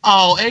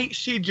 Oh, ain't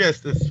she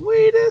just the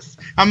sweetest?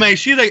 I mean,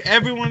 she's like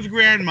everyone's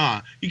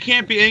grandma. You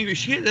can't be angry.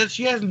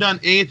 She hasn't done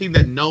anything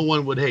that no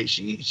one would hate.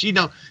 She's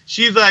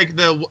like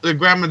the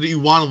grandma that you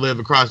want to live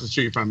across the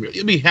street from you.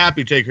 You'll be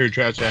happy to take her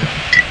trash out.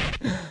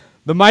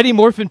 The Mighty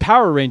Morphin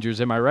Power Rangers,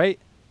 am I right?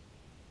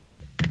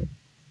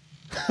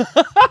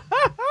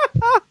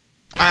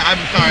 I'm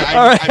sorry.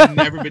 All right. I've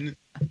never been.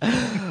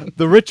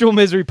 The Ritual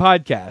Misery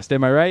podcast.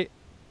 Am I right?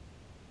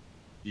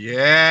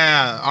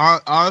 Yeah.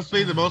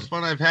 Honestly, the most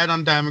fun I've had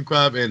on Diamond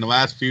Club in the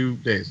last few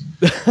days.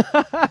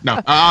 No,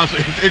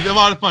 honestly, it's a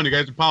lot of fun. You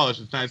guys are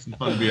polished. It's nice and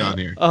fun to be on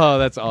here. Oh,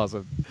 that's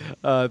awesome.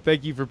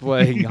 Thank you for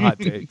playing Hot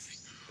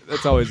Takes.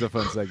 That's always a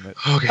fun segment.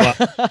 Okay.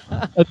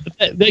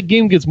 That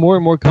game gets more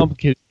and more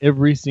complicated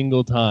every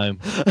single time.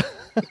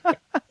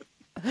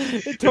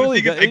 It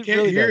totally does. I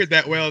can't hear it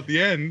that well at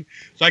the end,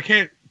 so I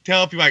can't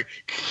tell if you're like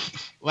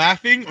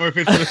laughing or if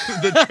it's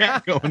the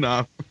chat going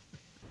off.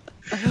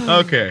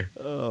 Okay.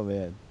 Oh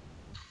man,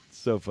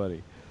 so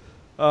funny.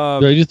 I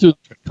just threw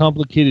the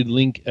complicated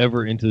link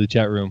ever into the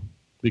chat room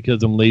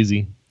because I'm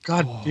lazy.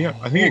 God damn!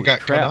 I think it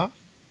got cut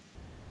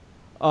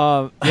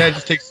off. Yeah, it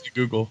just takes you to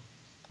Google.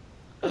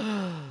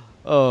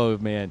 Oh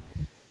man.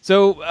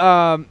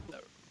 So,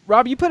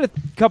 Rob, you put a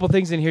couple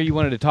things in here you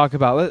wanted to talk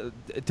about.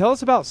 Tell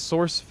us about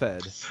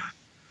SourceFed.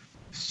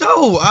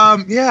 So,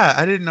 yeah,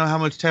 I didn't know how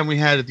much time we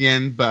had at the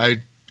end, but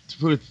I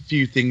put a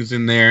few things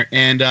in there.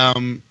 And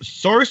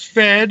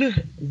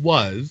SourceFed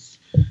was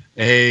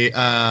a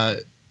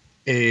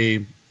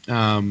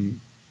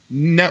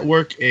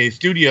network, a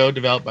studio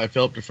developed by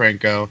Philip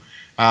DeFranco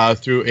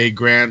through a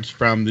grant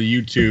from the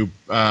YouTube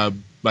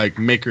like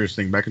makers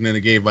thing. Back then,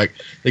 they gave a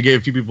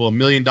few people $1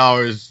 million,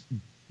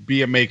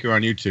 be a maker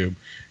on YouTube,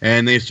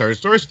 and they started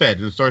SourceFed,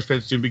 and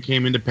SourceFed soon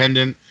became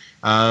independent,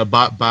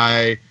 bought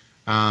by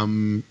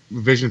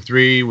Vision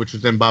 3, which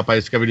was then bought by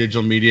Discovery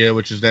Digital Media,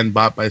 which was then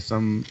bought by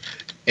some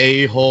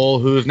a-hole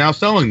who is now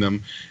selling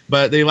them.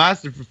 But they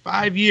lasted for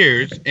 5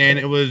 years, and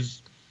it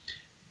was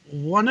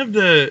one of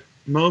the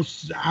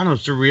most, I don't know,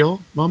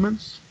 surreal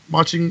moments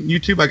watching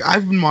YouTube. Like,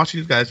 I've been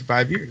watching these guys for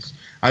 5 years.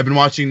 I've been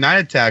watching Night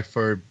Attack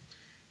for,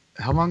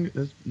 how long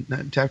has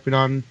Night Attack been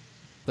on?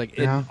 Like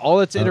all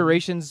its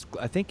iterations,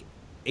 I think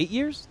 8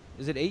 years.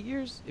 Is it 8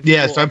 years?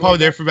 Yeah, so I'm probably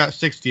there for about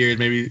 6 years,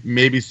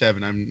 maybe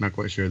 7. I'm not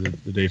quite sure the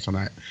dates on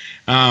that.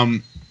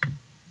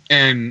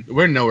 And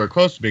we're nowhere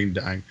close to being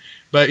dying.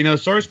 But, you know,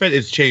 SourceFed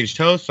has changed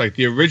hosts. Like,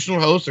 the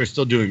original hosts are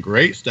still doing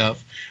great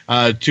stuff.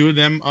 2 of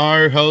them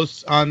are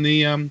hosts on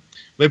the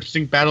lip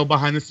sync battle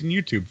behind the scene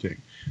YouTube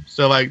thing.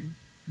 So, like,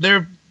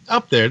 they're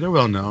up there. They're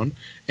well known.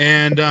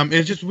 And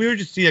it's just weird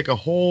to see, like, a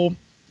whole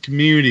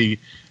community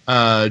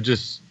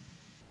just,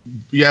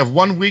 you have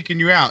 1 week and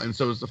you're out. And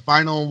so it's the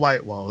final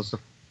white wall. It's the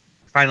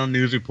final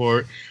news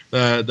report,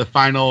 the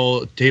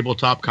final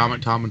tabletop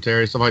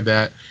commentary, stuff like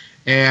that.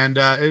 And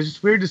it's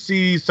just weird to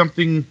see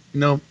something, you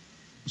know,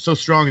 so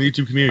strong in the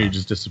YouTube community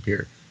just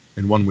disappear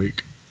in 1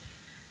 week.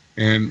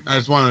 And I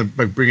just want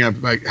to bring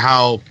up like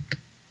how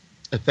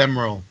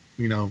ephemeral,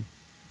 you know,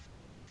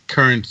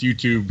 current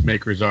YouTube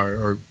makers are,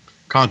 or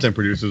content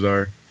producers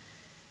are.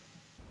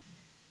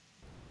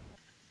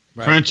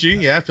 Right. Crunchy,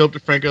 yeah, Philip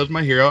DeFranco is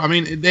my hero. I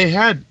mean, they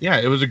had,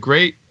 yeah, it was a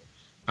great,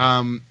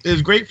 it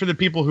was great for the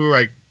people who were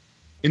like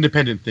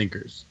independent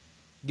thinkers.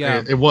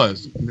 Yeah, it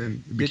was. And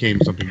then it became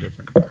something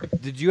different.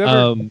 Did you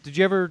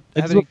ever?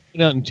 I just want to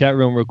point out in chat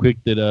room real quick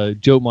that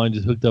Joe Mon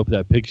just hooked up with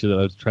that picture that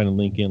I was trying to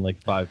link in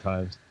like 5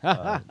 times.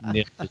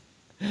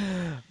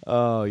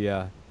 Oh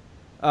yeah.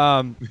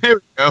 There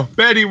we go,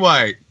 Betty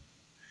White.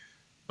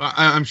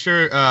 I'm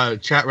sure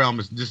chatrealm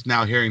is just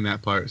now hearing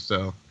that part,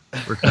 so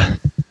we're fine.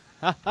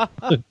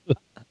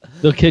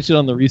 They'll catch it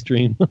on the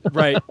restream.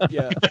 Right.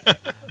 Yeah.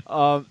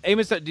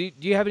 Amos, do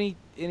you have any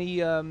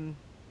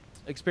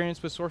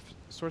experience with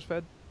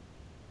SourceFed?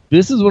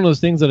 This is one of those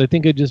things that I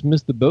think I just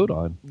missed the boat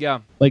on.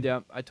 Yeah. Like,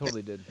 yeah, I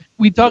totally did.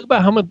 We talk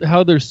about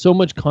how there's so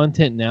much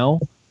content now.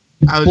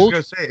 I was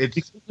just gonna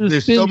say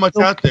there's so much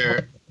out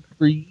there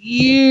for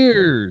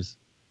years.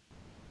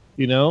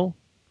 You know.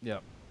 Yeah.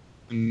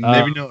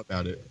 Maybe know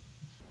about it.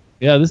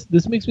 Yeah.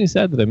 This makes me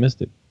sad that I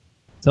missed it.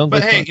 Sounds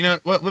but like hey, fun. you know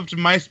what lifted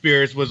my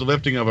spirits was the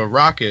lifting of a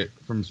rocket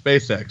from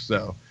SpaceX.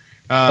 So,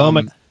 oh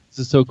my, this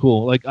is so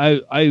cool! Like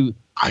I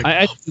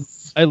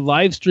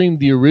live streamed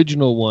the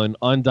original one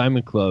on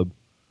Diamond Club.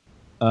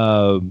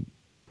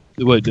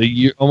 What,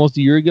 almost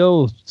a year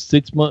ago?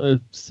 6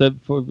 months?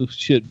 7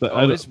 shit. But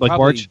I don't, like probably,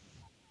 March.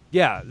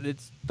 Yeah,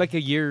 it's like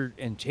a year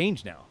and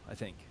change now, I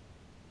think.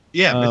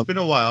 Yeah, it's been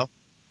a while.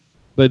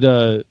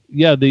 But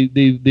yeah,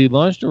 they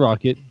launched a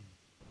rocket.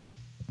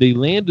 They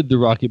landed the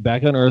rocket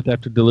back on Earth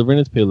after delivering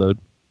its payload.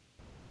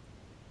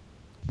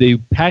 They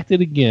packed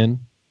it again,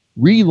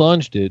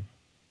 relaunched it,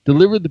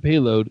 delivered the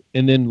payload,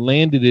 and then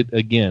landed it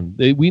again.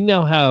 We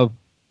now have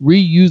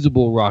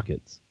reusable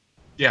rockets.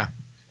 Yeah.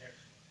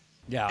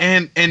 Yeah.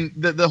 And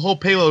the whole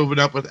payload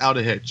went up without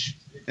a hitch.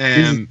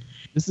 And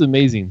this is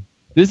amazing.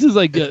 This is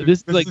like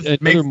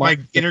makes my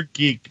inner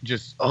geek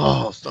just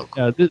so cool.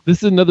 Yeah, this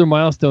is another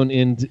milestone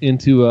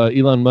into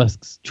Elon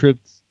Musk's trip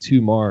to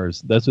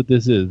Mars. That's what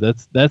this is.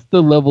 That's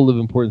the level of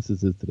importance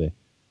this is today.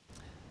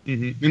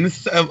 Mm-hmm. And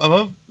this, I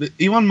love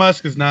Elon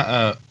Musk is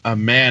not a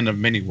man of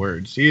many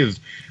words. He is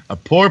a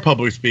poor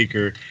public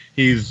speaker.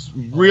 He's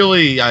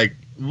really like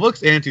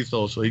looks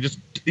antisocial. He just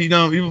he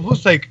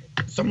looks like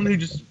someone who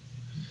just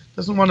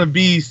doesn't want to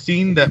be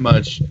seen that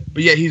much.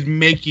 But yet he's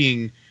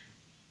making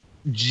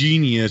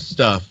genius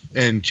stuff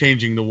and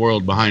changing the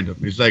world behind him.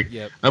 He's like,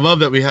 I love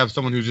that we have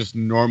someone who's just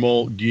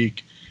normal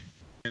geek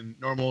and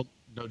normal,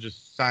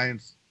 just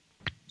science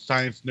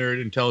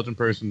nerd, intelligent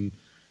person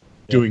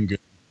doing good.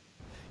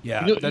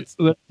 Yeah, that's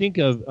what I think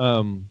of.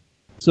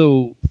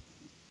 So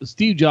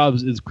Steve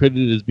Jobs is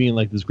credited as being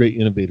like this great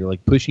innovator,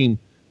 like pushing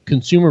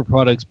consumer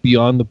products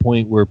beyond the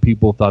point where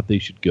people thought they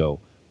should go,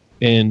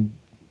 and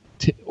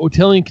or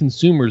telling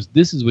consumers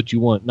this is what you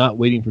want, not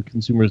waiting for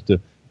consumers to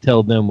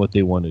tell them what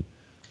they wanted.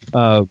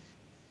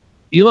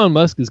 Elon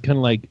Musk is kind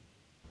of like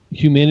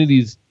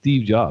humanity's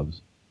Steve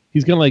Jobs.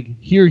 He's kind of like,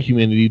 here,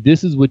 humanity,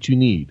 this is what you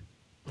need.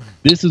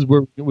 This is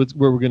where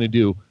we're going to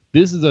do.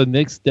 This is a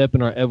next step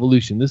in our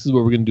evolution. This is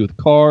what we're going to do with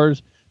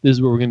cars. This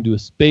is what we're going to do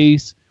with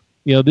space.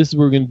 This is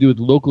what we're going to do with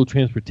local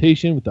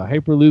transportation, with the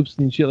hyperloops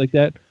and shit like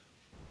that.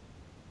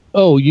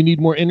 Oh, you need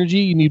more energy?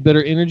 You need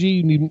better energy?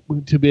 You need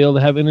to be able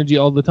to have energy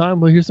all the time?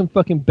 Well, here's some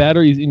fucking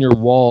batteries in your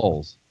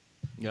walls.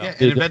 Yeah,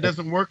 and if that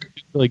doesn't work,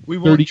 like we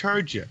won't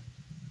charge you.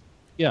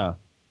 Yeah.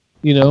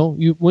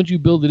 Once you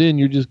build it in,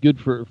 you're just good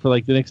for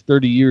like the next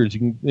 30 years.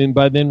 And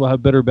by then we'll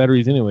have better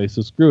batteries anyway,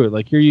 so screw it.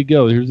 Like, here you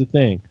go. Here's the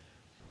thing.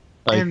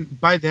 Like, and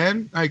by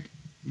then, like,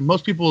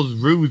 most people's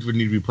roofs would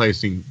need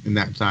replacing in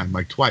that time,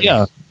 like twice.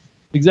 Yeah,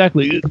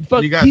 exactly.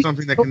 You got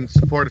something that can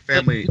support a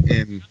family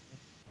in...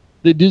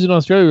 The dudes in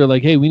Australia were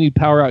like, hey, we need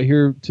power out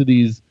here to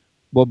these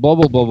blah, blah,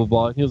 blah, blah, blah,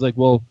 blah. And he was like,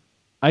 well,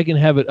 I can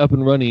have it up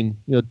and running,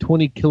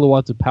 20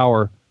 kilowatts of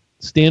power,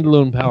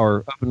 standalone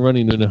power up and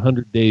running in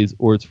 100 days,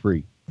 or it's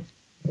free.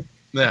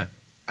 Yeah,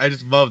 I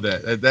just love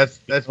that. That's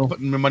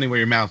putting the money where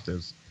your mouth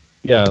is.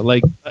 Yeah,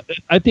 like,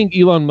 I think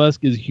Elon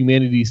Musk is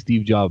humanity's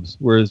Steve Jobs,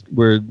 where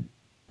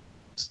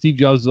Steve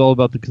Jobs is all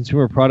about the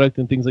consumer product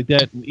and things like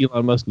that, and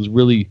Elon Musk is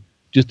really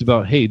just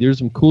about, hey, there's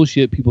some cool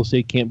shit people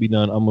say can't be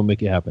done, I'm going to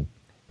make it happen.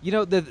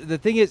 The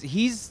thing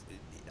is,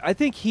 I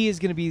think he is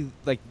going to be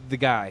like the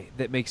guy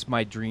that makes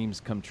my dreams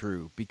come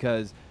true,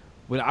 because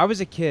when I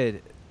was a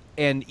kid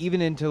and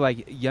even into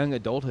like young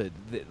adulthood,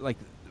 like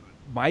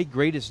my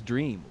greatest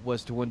dream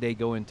was to one day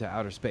go into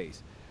outer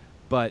space.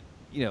 But,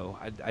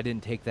 I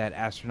didn't take that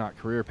astronaut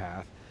career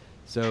path.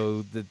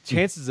 So the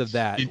chances of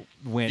that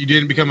went... You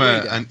didn't become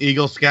an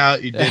Eagle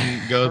Scout. You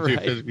didn't go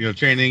right. through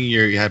training.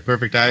 You had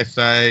perfect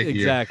eyesight.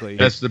 Exactly.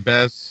 That's the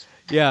best.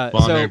 Yeah.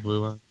 Blonde hair,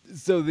 blue one.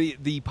 So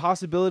the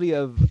possibility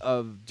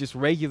of just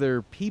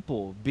regular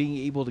people being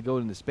able to go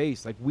into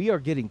space, like, we are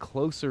getting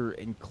closer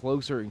and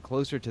closer and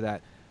closer to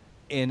that,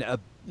 and a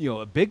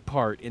big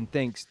part in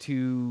thanks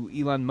to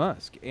Elon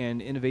Musk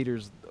and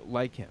innovators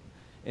like him.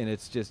 And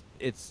it's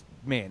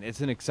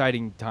an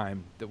exciting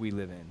time that we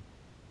live in.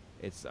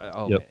 It's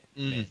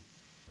man,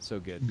 so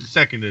good.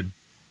 Seconded.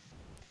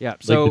 Yeah.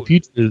 So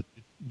like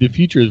the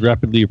future is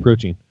rapidly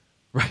approaching.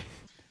 Right.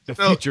 The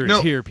future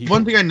is here, people.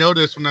 One thing I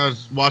noticed when I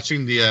was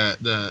watching the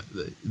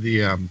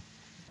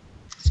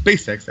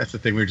SpaceX, that's the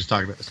thing we were just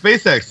talking about.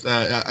 SpaceX,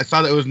 I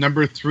saw that it was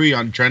number 3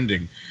 on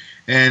trending,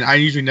 and I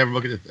usually never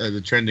look at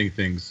the trending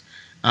things.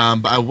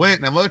 But I went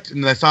and I looked,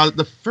 and I saw that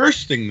the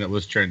first thing that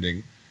was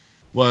trending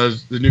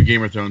was the new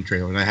Game of Thrones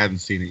trailer, and I hadn't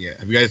seen it yet.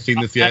 Have you guys seen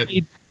this yet?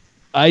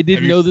 I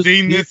didn't know this.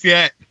 Seen this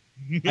yet?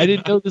 I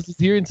didn't know this was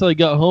here until I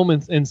got home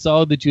and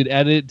saw that you had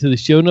added it to the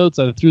show notes.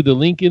 I threw the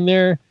link in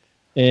there,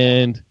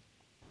 and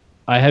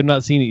I have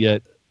not seen it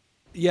yet.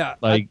 Yeah,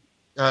 like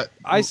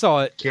I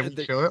saw it. Can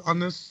we show it on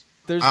this?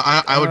 There's,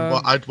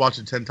 I'd watch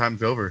it 10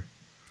 times over.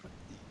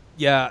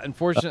 Yeah,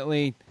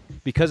 unfortunately,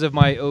 because of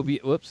my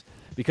OBS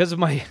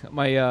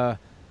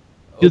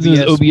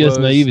OBS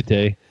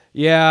naivete.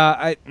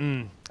 Yeah,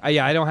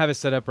 I don't have it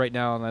set up right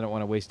now, and I don't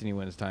want to waste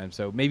anyone's time.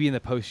 So maybe in the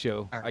post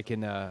show, I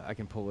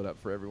can pull it up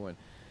for everyone.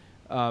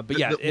 But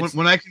yeah,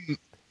 when I can,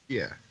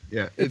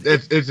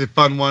 it's a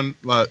fun one.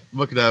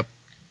 Look it up,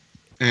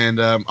 and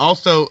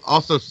also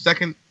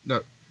second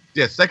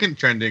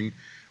trending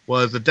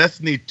was the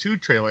Destiny 2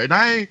 trailer, and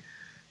I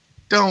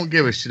don't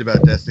give a shit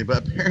about Destiny,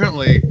 but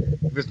apparently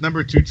if it's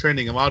number 2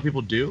 trending, a lot of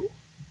people do.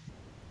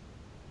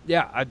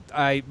 Yeah,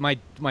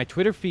 my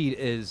Twitter feed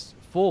is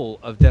full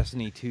of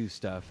Destiny 2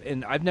 stuff,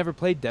 and I've never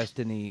played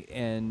Destiny,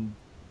 and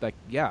like,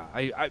 yeah,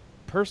 I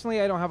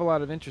personally, I don't have a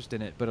lot of interest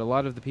in it, but a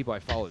lot of the people I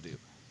follow do.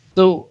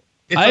 So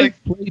I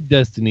played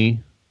Destiny.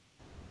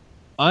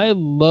 I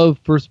love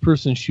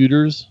first-person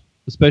shooters,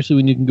 especially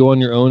when you can go on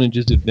your own and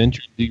just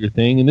adventure and do your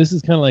thing. And this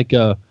is kind of like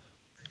a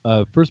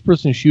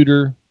first-person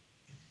shooter,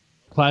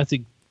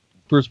 classic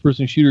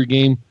first-person shooter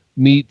game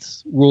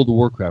meets World of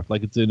Warcraft.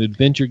 Like, it's an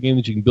adventure game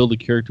that you can build a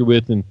character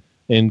with and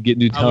get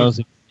new talents.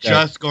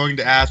 Just going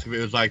to ask if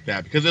it was like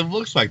that, because it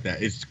looks like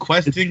that. It's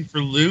questing for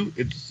loot.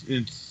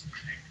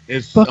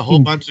 It's a whole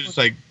bunch of just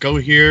like, go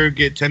here,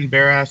 get 10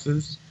 bear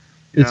asses.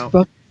 It's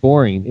fucking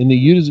boring, and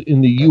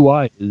the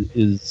UI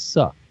is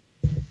suck.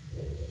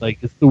 Like,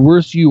 it's the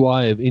worst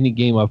UI of any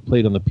game I've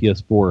played on the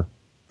PS4,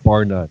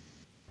 bar none.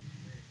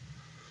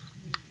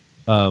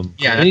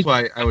 That's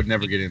why I would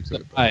never get into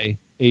it.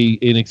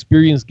 An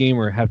experienced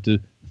gamer have to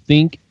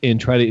think and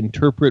try to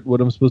interpret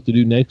what I'm supposed to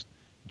do next,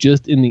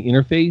 just in the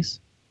interface.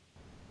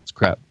 It's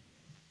crap.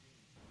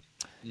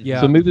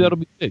 Yeah. So maybe that'll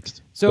be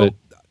fixed. So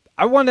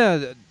I want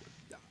to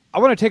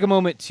take a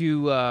moment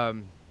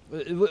to.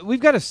 We've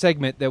got a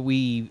segment that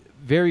we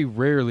very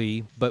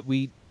rarely, but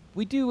we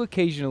do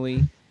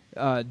occasionally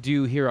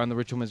do here on the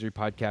Ritual Misery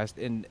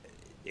podcast, and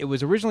it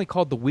was originally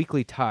called the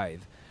Weekly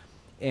Tithe,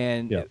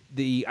 and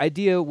the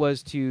idea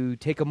was to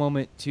take a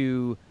moment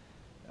to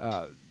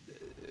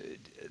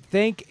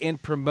thank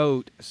and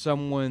promote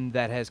someone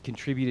that has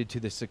contributed to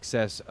the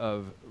success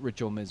of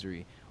Ritual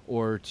Misery,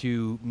 or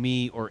to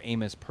me or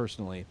Amos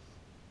personally.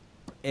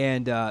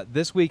 And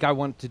this week I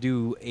want to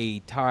do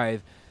a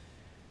tithe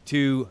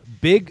to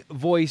Big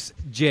Voice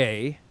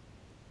J,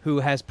 who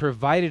has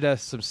provided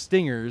us some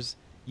stingers.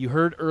 You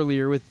heard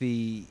earlier with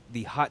the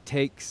hot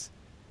takes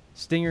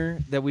stinger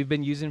that we've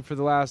been using for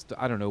the last,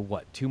 I don't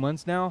know, 2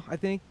 months now, I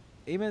think,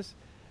 Amos?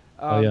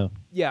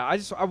 Yeah,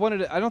 I wanted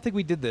to, I don't think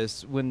we did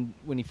this when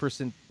he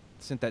first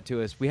sent that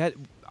to us. I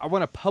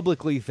want to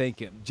publicly thank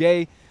him.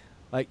 Jay,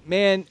 like,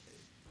 man,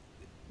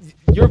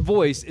 your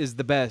voice is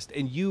the best,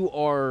 and you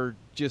are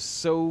just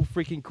so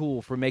freaking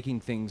cool for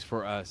making things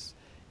for us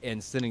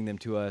and sending them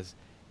to us.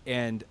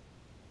 And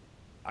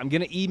I'm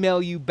going to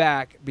email you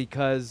back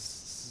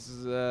because,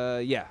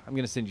 I'm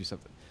going to send you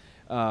something.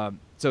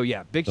 So,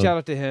 yeah, big shout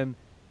out to him.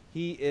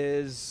 He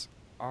is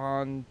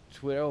on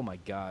Twitter. Oh, my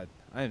God.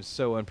 I am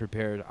so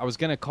unprepared. I was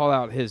going to call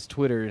out his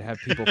Twitter and have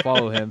people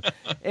follow him,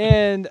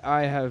 and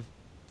I have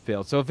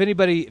failed. So if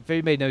anybody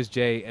knows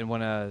Jay and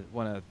want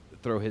to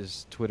throw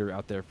his Twitter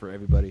out there for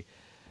everybody.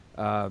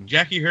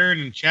 Jackie Hearn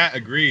in chat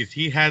agrees.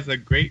 He has a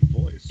great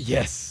voice.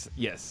 Yes.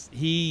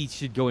 He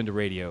should go into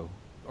radio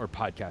or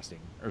podcasting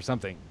or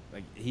something.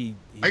 Like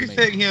Are you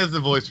saying he has the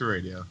voice for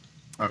radio?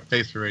 Or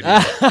face for radio?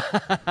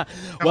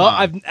 Well,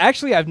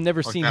 I've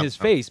never seen his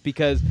face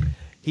because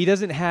he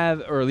doesn't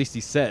have, or at least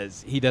he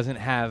says, he doesn't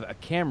have a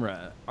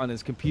camera on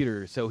his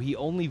computer, so he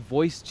only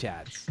voice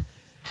chats.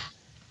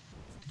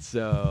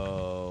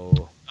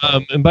 So...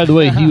 and by the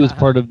way, he was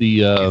part of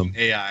the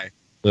AI.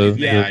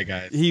 AI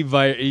guys. He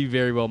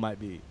very well might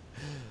be.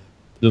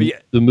 The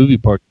movie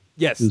party.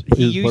 Yes,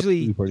 he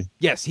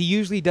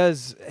usually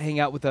does hang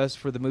out with us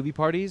for the movie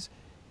parties,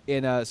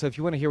 and so if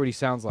you want to hear what he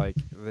sounds like,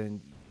 then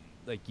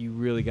you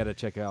really got to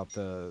check out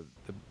the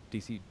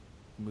DC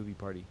movie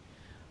party.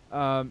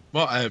 Do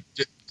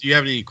you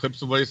have any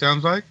clips of what he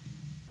sounds like?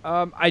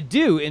 I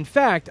do. In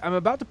fact, I'm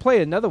about to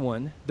play another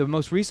one, the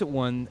most recent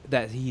one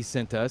that he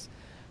sent us,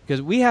 because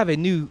we have a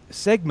new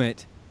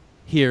segment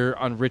here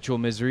on Ritual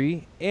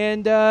Misery,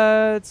 and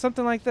it's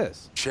something like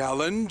this.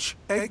 Challenge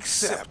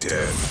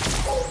accepted.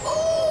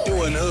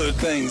 Doing hood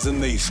things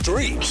in these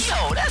streets.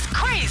 Yo, that's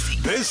crazy.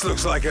 This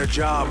looks like a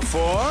job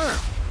for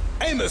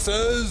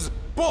Amos's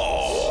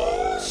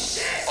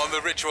Balls on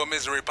the Ritual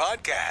Misery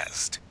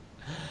podcast.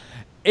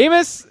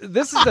 Amos,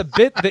 this is a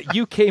bit that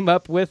you came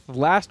up with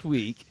last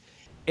week,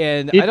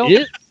 and I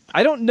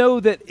don't know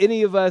that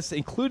any of us,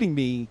 including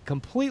me,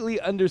 completely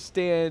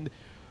understand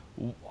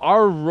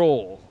our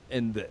role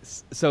in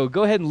this. So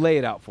go ahead and lay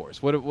it out for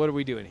us. What are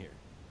we doing here?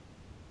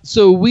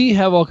 So we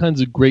have all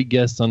kinds of great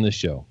guests on this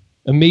show.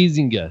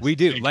 Amazing guests. We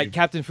do, like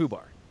Captain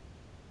Fubar.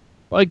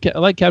 Like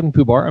Captain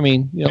Fubar. I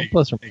mean,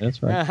 plus or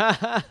minus,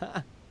 right?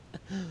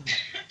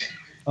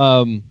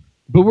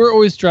 But we're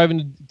always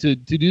striving to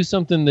do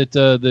something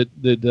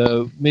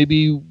that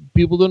maybe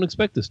people don't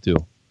expect us to,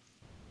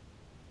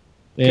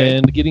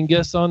 and getting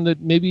guests on that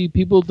maybe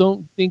people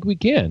don't think we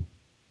can.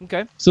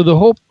 Okay. So the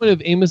whole point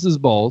of Amos's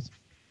Balls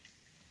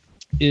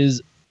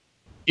is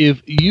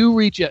if you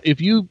reach out,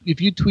 if you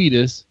tweet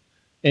us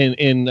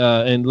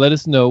and let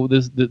us know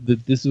this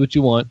is what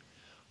you want,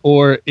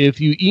 or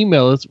if you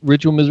email us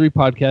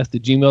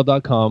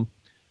ritualmiserypodcast@gmail.com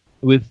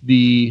with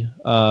the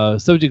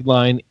subject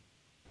line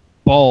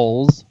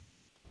balls,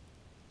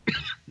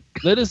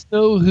 let us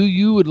know who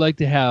you would like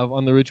to have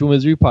on the Ritual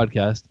Misery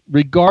podcast,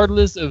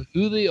 regardless of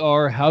who they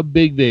are, how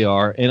big they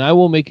are, and I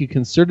will make a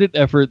concerted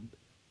effort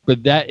for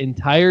that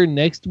entire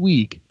next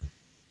week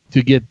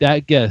to get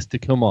that guest to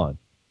come on.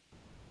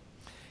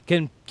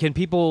 Can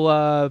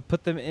people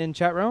put them in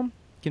chat realm?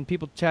 Can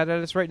people chat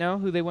at us right now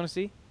who they want to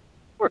see?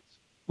 Of course.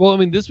 Well, I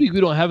mean, this week we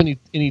don't have any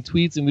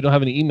tweets and we don't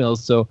have any emails,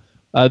 so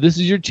this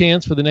is your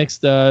chance for the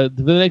next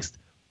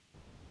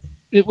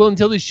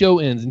until the show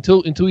ends,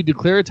 until we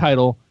declare a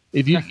title.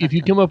 If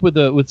you come up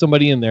with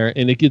somebody in there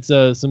and it gets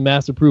some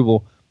mass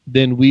approval,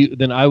 then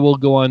I will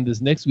go on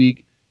this next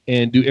week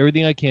and do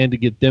everything I can to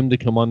get them to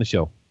come on the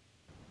show.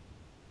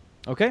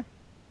 Okay.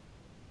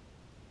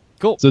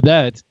 Cool. So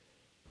that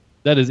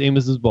is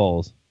Amos's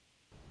Balls.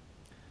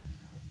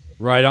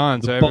 Right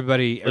on. So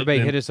everybody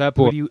hit us up.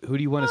 Who do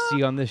you want to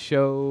see on this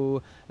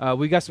show?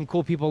 We got some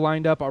cool people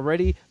lined up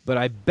already, but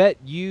I bet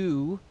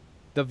you,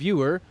 the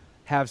viewer,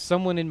 have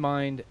someone in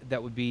mind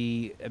that would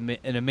be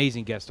an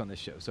amazing guest on this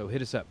show. So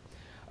hit us up.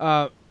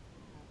 Rob,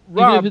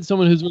 even if it's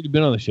someone who's already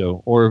been on the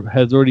show or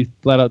has already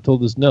flat out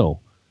told us no.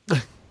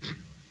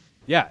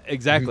 Yeah,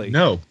 exactly.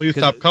 No, please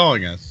stop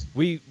calling us.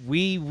 We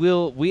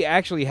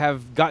actually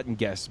have gotten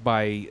guests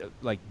by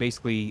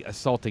basically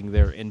assaulting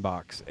their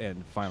inbox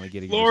and finally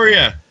getting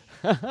Gloria.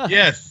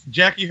 Yes,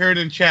 Jackie Heard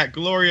in chat.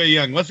 Gloria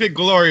Young. Let's get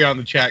Gloria on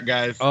the chat,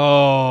 guys.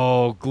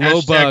 Oh,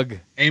 Glowbug. Hashtag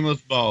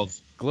Amos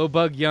Ballz.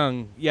 Glowbug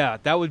Young. Yeah,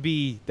 that would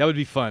be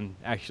fun,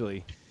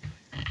 actually.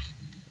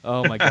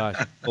 Oh my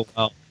gosh. Oh,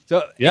 wow.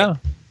 So Yeah.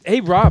 Hey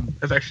Rob.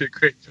 That's actually a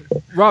great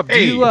choice. Rob,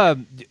 Hey.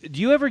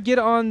 do you ever get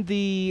on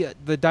the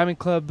Diamond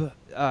Club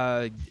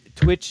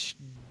Twitch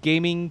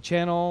gaming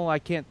channel? I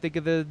can't think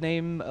of the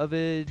name of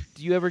it.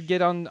 Do you ever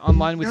get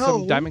online with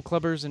some No. Diamond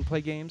Clubbers and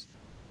play games?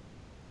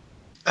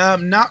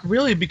 Not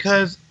really,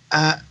 because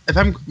if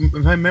I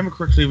remember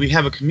correctly, we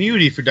have a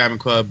community for Diamond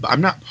Club, but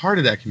I'm not part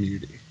of that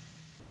community.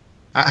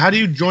 How do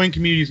you join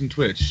communities in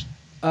Twitch?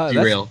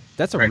 Derail.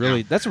 That's a right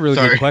really now. really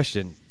Sorry. good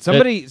question.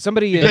 Somebody in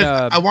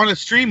Because I want to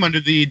stream under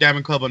the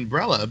Diamond Club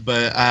umbrella,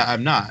 but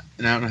I'm not,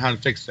 and I don't know how to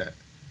fix that.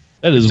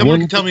 That is Someone one.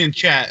 can tell me in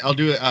chat. I'll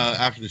do it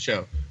after the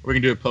show. We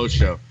can do it post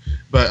show,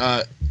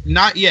 but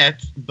not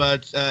yet.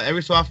 But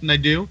every so often I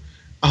do.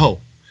 Oh,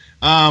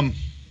 I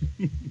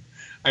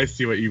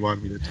see what you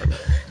want me to talk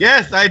about.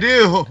 Yes, I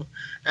do.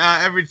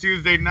 Every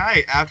Tuesday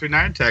night after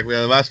Night Attack,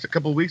 the last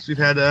couple of weeks we've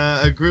had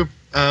a group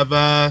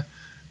of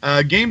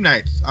game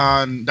nights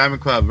on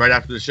Diamond Club right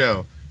after the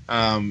show.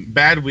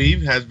 Bad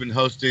Weave has been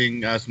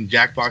hosting some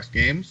Jackbox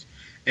games,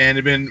 and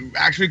they've been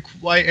actually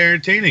quite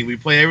entertaining. We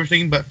play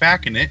everything but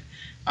faking it,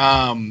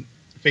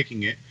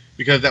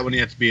 because that one you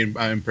have to be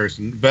in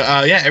person.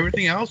 But yeah,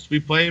 everything else we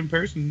play in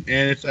person,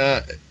 and it's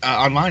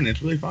online.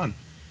 It's really fun.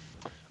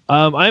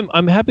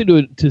 I'm happy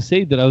to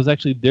say that I was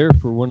actually there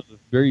for one of the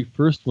very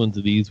first ones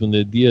of these when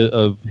the idea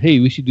of, hey,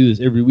 we should do this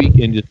every week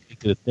and just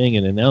make it a thing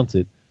and announce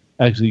it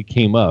actually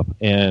came up.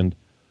 And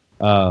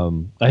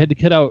I had to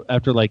cut out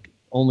after like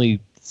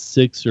only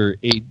 6 or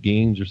 8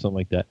 games or something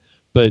like that.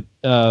 But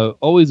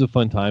always a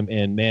fun time.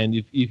 And man,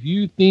 if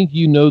you think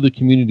you know the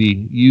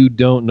community, you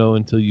don't know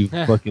until you've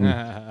fucking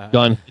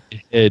gone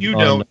head. You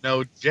don't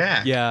know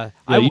Jack. Yeah,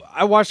 Yeah,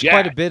 I watched yeah.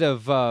 quite a bit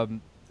of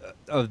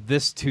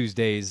this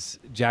Tuesday's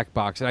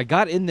Jackbox, and I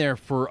got in there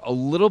for a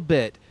little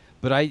bit,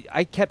 but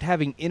I kept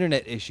having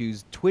internet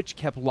issues. Twitch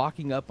kept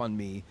locking up on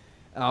me.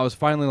 And I was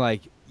finally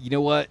like, you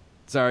know what?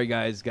 Sorry,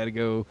 guys, got to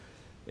go.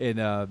 And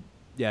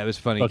yeah, it was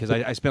funny because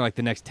I spent like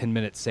the next 10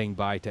 minutes saying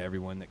bye to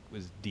everyone that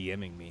was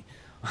DMing me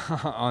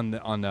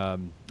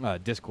on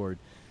Discord.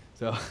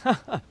 So,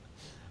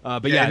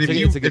 but yeah,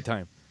 it's a good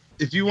time.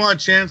 If you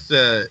want a chance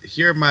to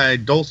hear my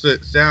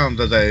dulcet sounds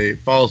as I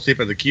fall asleep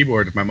at the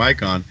keyboard with my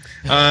mic on,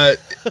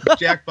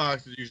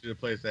 Jackbox is usually the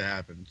place that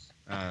happens.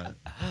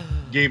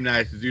 Game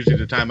nights is usually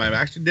the time I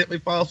accidentally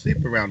fall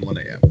asleep around 1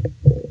 a.m.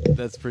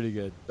 That's pretty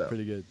good. So,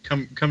 pretty good.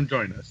 Come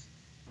join us.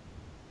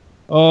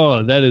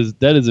 Oh, that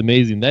is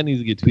amazing. That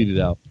needs to get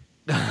tweeted out.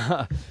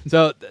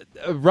 So,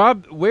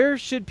 Rob, where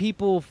should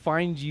people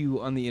find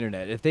you on the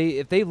internet if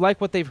they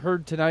like what they've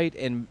heard tonight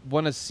and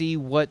want to see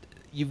what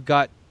you've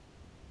got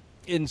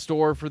in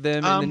store for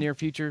them in the near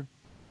future?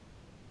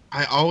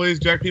 I always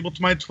direct people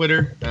to my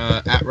Twitter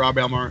at Rob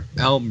Elmer.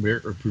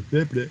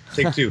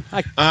 Take two.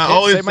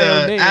 Always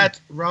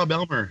at Rob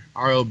Elmer,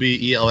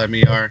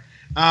 ROBELMER.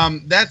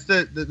 That's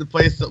the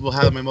place that will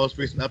have my most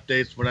recent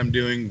updates, what I'm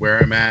doing, where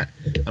I'm at.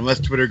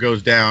 Unless Twitter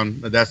goes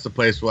down, that's the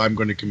place where I'm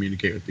going to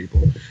communicate with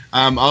people.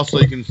 Also,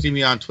 you can see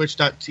me on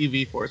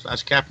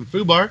twitch.tv/Captain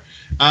Fubar.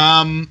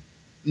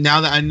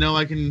 Now that I know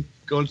I can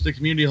go into the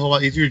community a whole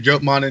lot easier,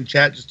 Jotmon in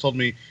chat just told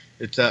me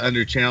it's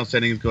under channel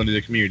settings, going to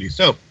the community.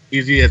 So,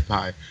 easy as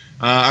pie.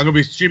 I'm going to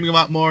be streaming a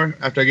lot more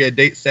after I get a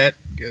date set,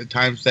 get a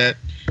time set.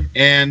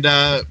 And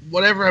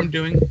whatever I'm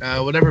doing,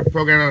 whatever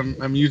program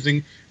I'm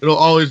using, it'll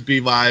always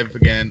be live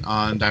again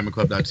on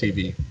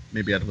diamondclub.tv.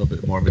 Maybe at a little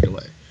bit more of a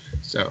delay.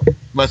 So,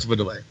 less of a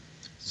delay.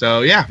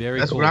 So, yeah,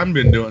 that's what I've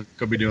been doing.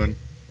 Could be doing.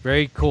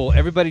 Very cool.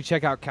 Everybody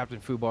check out Captain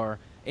Fubar.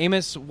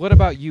 Amos, what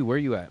about you? Where are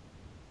you at?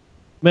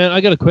 Man,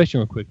 I got a question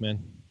real quick, man.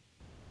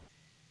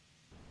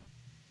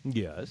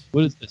 Yes.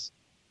 What is this?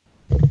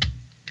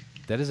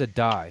 That is a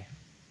die.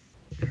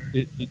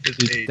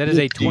 That That is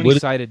a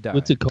 20-sided die.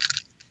 What's it called?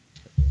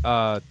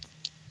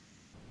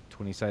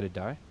 20-sided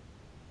die?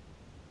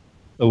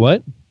 A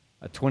what?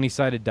 A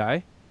 20-sided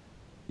die?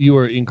 You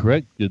are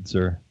incorrect, good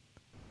sir.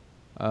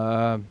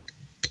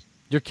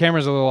 Your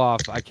camera's a little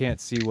off. I can't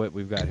see what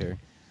we've got here.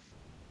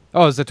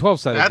 Oh, it's a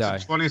 12-sided die.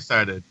 That's a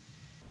 20-sided.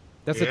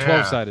 That's a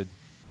 12-sided.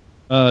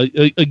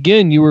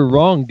 Again, you were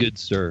wrong, good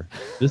sir.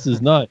 This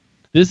is not.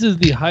 This is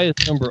the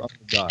highest number on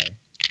the die.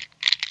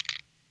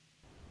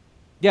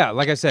 Yeah,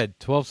 like I said,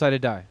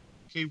 12-sided die.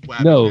 Okay,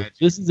 No, magic.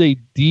 this is a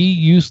D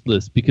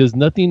useless because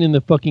nothing in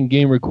the fucking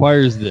game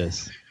requires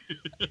this.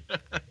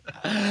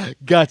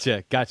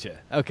 Gotcha.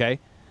 Okay.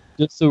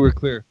 Just so we're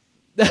clear.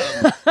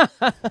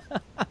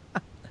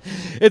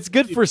 It's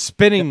good for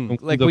spinning,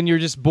 like when you're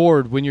just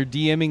bored, when you're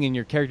DMing and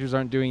your characters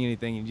aren't doing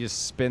anything, you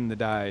just spin the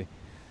die.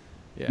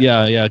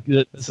 Yeah.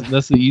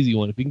 That's the easy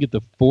one. If you can get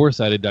the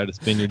 4-sided die to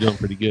spin, you're doing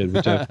pretty good,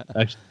 which I've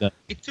actually done.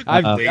 It took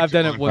I've way done too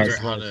it long to once.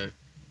 figure out how to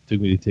Took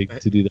me to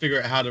do that.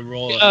 figure out how to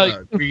roll Yeah,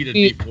 a 3 to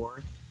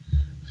D4.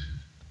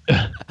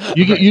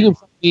 You can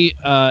find me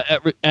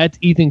at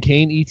Ethan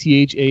Kane,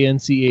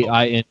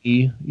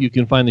 EthanCaine. You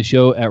can find the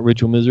show at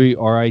Ritual Misery,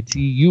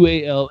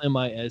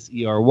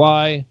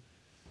 RITUALMISERY.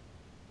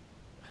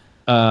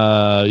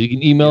 You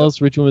can email us,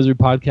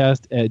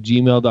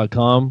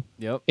 ritualmiserypodcast@gmail.com.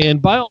 Yep.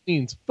 And by all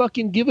means,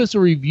 fucking give us a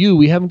review.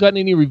 We haven't gotten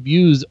any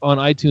reviews on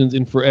iTunes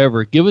in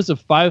forever. Give us a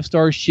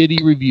 5-star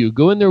shitty review.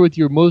 Go in there with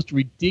your most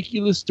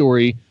ridiculous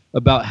story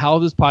about how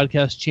this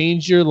podcast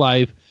changed your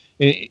life,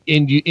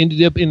 and you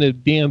ended up in a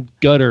damn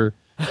gutter,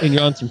 and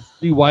you're on some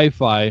free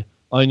Wi-Fi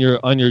on your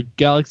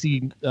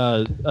Galaxy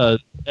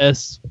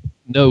S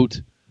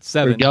Note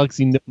 7. or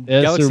Galaxy Note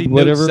S Galaxy or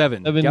whatever. Note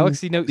 7.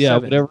 Galaxy Note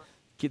 7. Whatever.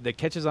 That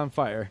catches on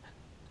fire.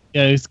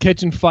 Yeah, it's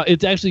catching fire.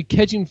 It's actually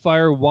catching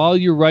fire while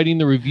you're writing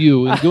the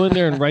review. And go in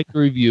there and write the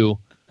review.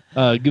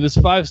 Give us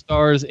 5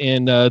 stars,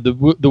 and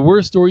the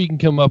worst story you can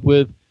come up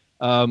with.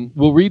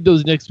 We'll read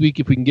those next week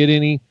if we can get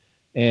any.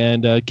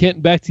 And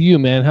Kent, back to you,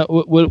 man.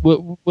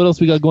 What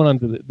else we got going on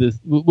for this?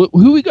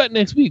 Who we got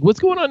next week? What's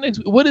going on next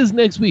week? What is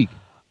next week,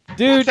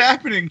 dude? What's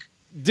happening,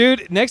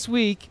 dude? Next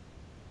week,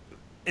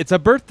 it's a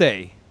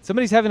birthday.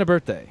 Somebody's having a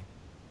birthday,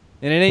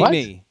 and it ain't What?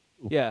 me.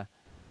 Yeah.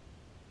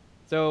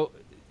 So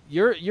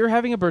you're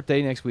having a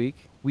birthday next week.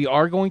 We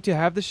are going to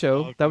have the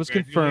show. Oh, that was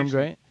confirmed,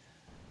 right?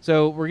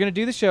 So we're gonna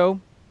do the show,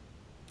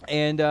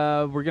 and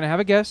we're gonna have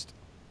a guest,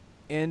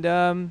 and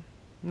I'm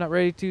not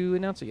ready to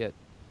announce it yet.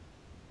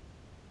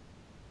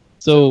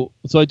 So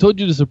I told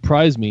you to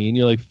surprise me, and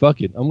you're like, "Fuck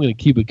it, I'm gonna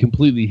keep it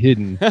completely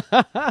hidden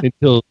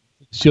until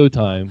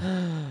showtime."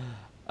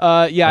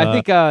 Yeah, I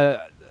think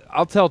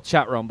I'll tell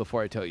chatrealm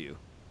before I tell you.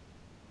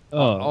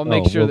 I'll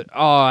make sure that.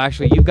 Oh,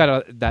 actually, you've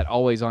got that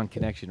always on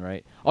connection,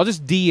 right? I'll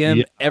just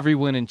DM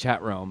everyone in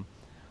chatrealm.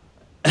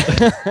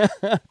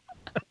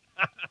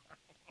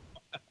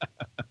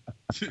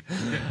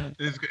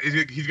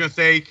 He's gonna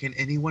say, "Can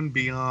anyone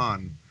be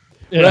on?"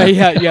 Right,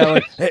 yeah.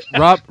 Like, hey,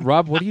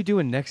 Rob, what are you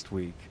doing next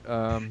week? Hey,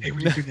 what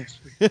do you do next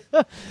week?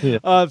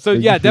 So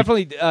yeah,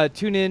 definitely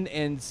tune in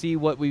and see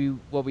what we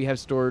have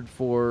stored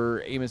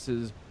for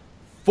Amos's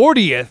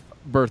 40th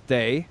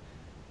birthday.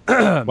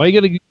 Why you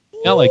gotta get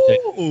out like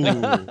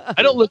that?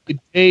 I don't look a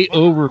day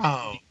over.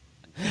 Oh.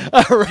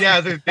 Yeah,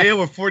 the day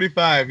over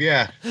 45.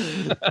 Yeah.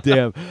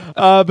 Damn.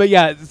 But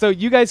yeah, so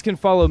you guys can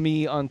follow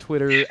me on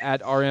Twitter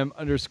at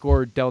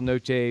 @RM_Del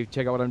Noche.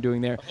 Check out what I'm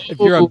doing there. If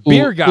you're a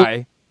beer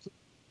guy.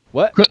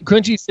 What?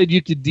 Crunchy said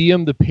you could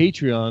DM the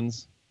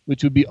Patreons,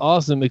 which would be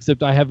awesome,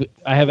 except I have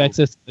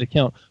access to the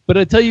account. But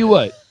I tell you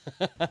what,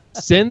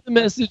 send the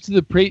message to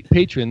the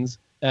patrons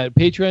at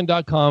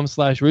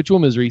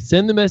patreon.com/ritualmisery.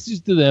 Send the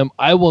message to them.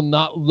 I will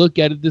not look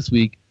at it this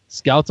week.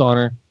 Scout's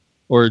honor,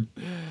 or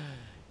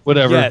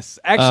whatever. Yes,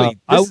 actually,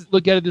 I will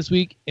look at it this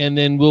week, and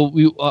then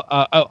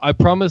I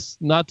promise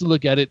not to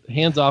look at it.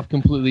 Hands off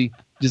completely.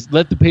 Just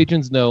let the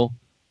patrons know,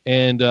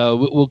 and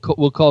we'll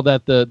call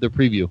that the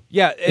preview.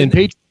 Yeah, and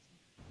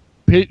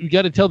you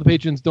got to tell the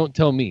patrons, don't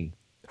tell me.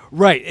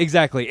 Right,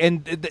 exactly,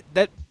 and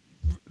that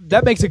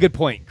makes a good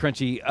point,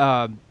 Crunchy.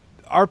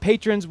 Our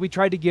patrons, we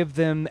try to give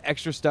them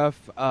extra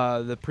stuff,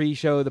 the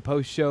pre-show, the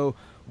post-show,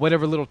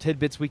 whatever little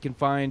tidbits we can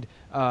find.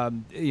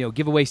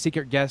 Give away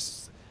secret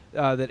guests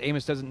that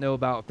Amos doesn't know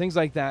about, things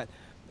like that.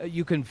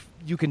 You can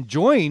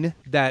join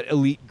that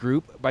elite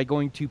group by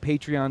going to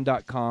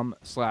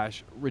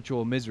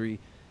patreon.com/ritualmisery.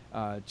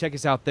 Check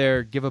us out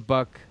there. Give a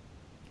buck.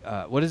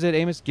 What is it,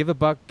 Amos? Give a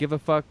buck, give a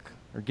fuck.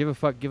 Or give a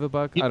fuck, give a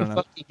buck. I don't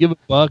know. Give a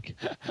buck,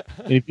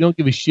 and if you don't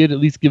give a shit, at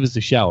least give us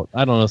a shout.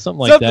 I don't know, something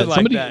like that.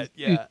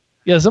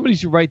 Somebody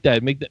should write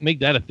that. Make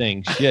that a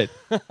thing. Shit.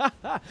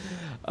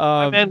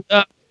 Man,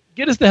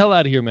 get us the hell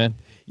out of here, man.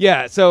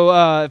 Yeah.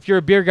 So if you're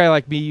a beer guy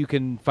like me, you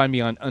can find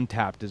me on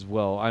Untapped as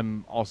well.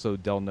 I'm also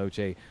Del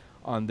Noche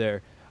on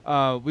there.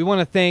 We want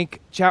to thank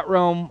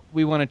chatrealm.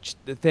 We want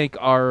to thank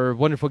our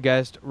wonderful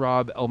guest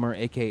Rob Elmer,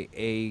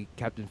 aka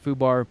Captain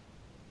Fubar.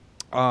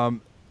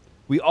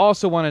 We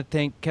also want to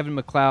thank Kevin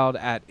MacLeod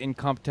at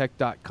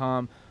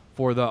incomptech.com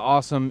for the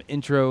awesome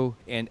intro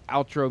and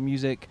outro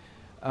music.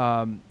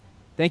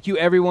 Thank you,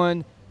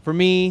 everyone. For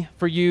me,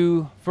 for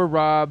you, for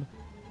Rob.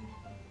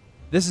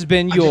 This has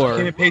been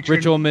your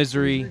Ritual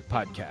Misery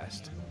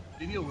podcast.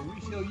 Video where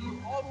we show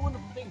you all the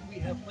wonderful things we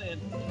have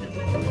planned.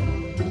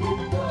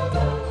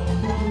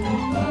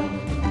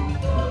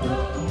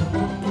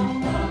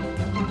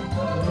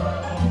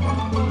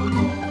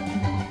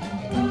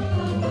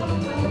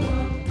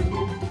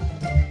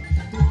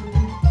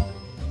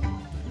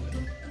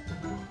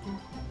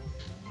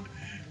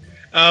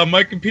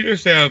 My computer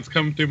sounds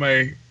come through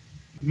my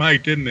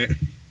mic, didn't it?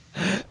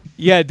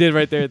 Yeah, it did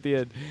right there at the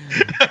end.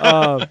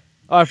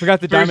 I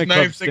forgot the Diamond Club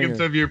 9 seconds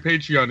stinger. of your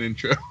Patreon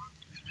intro.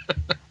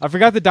 I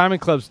forgot the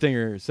Diamond Club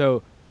stinger.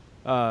 So,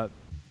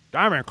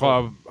 Diamond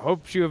Club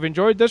hopes you have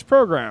enjoyed this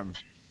program.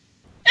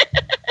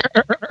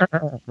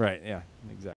 Right, yeah.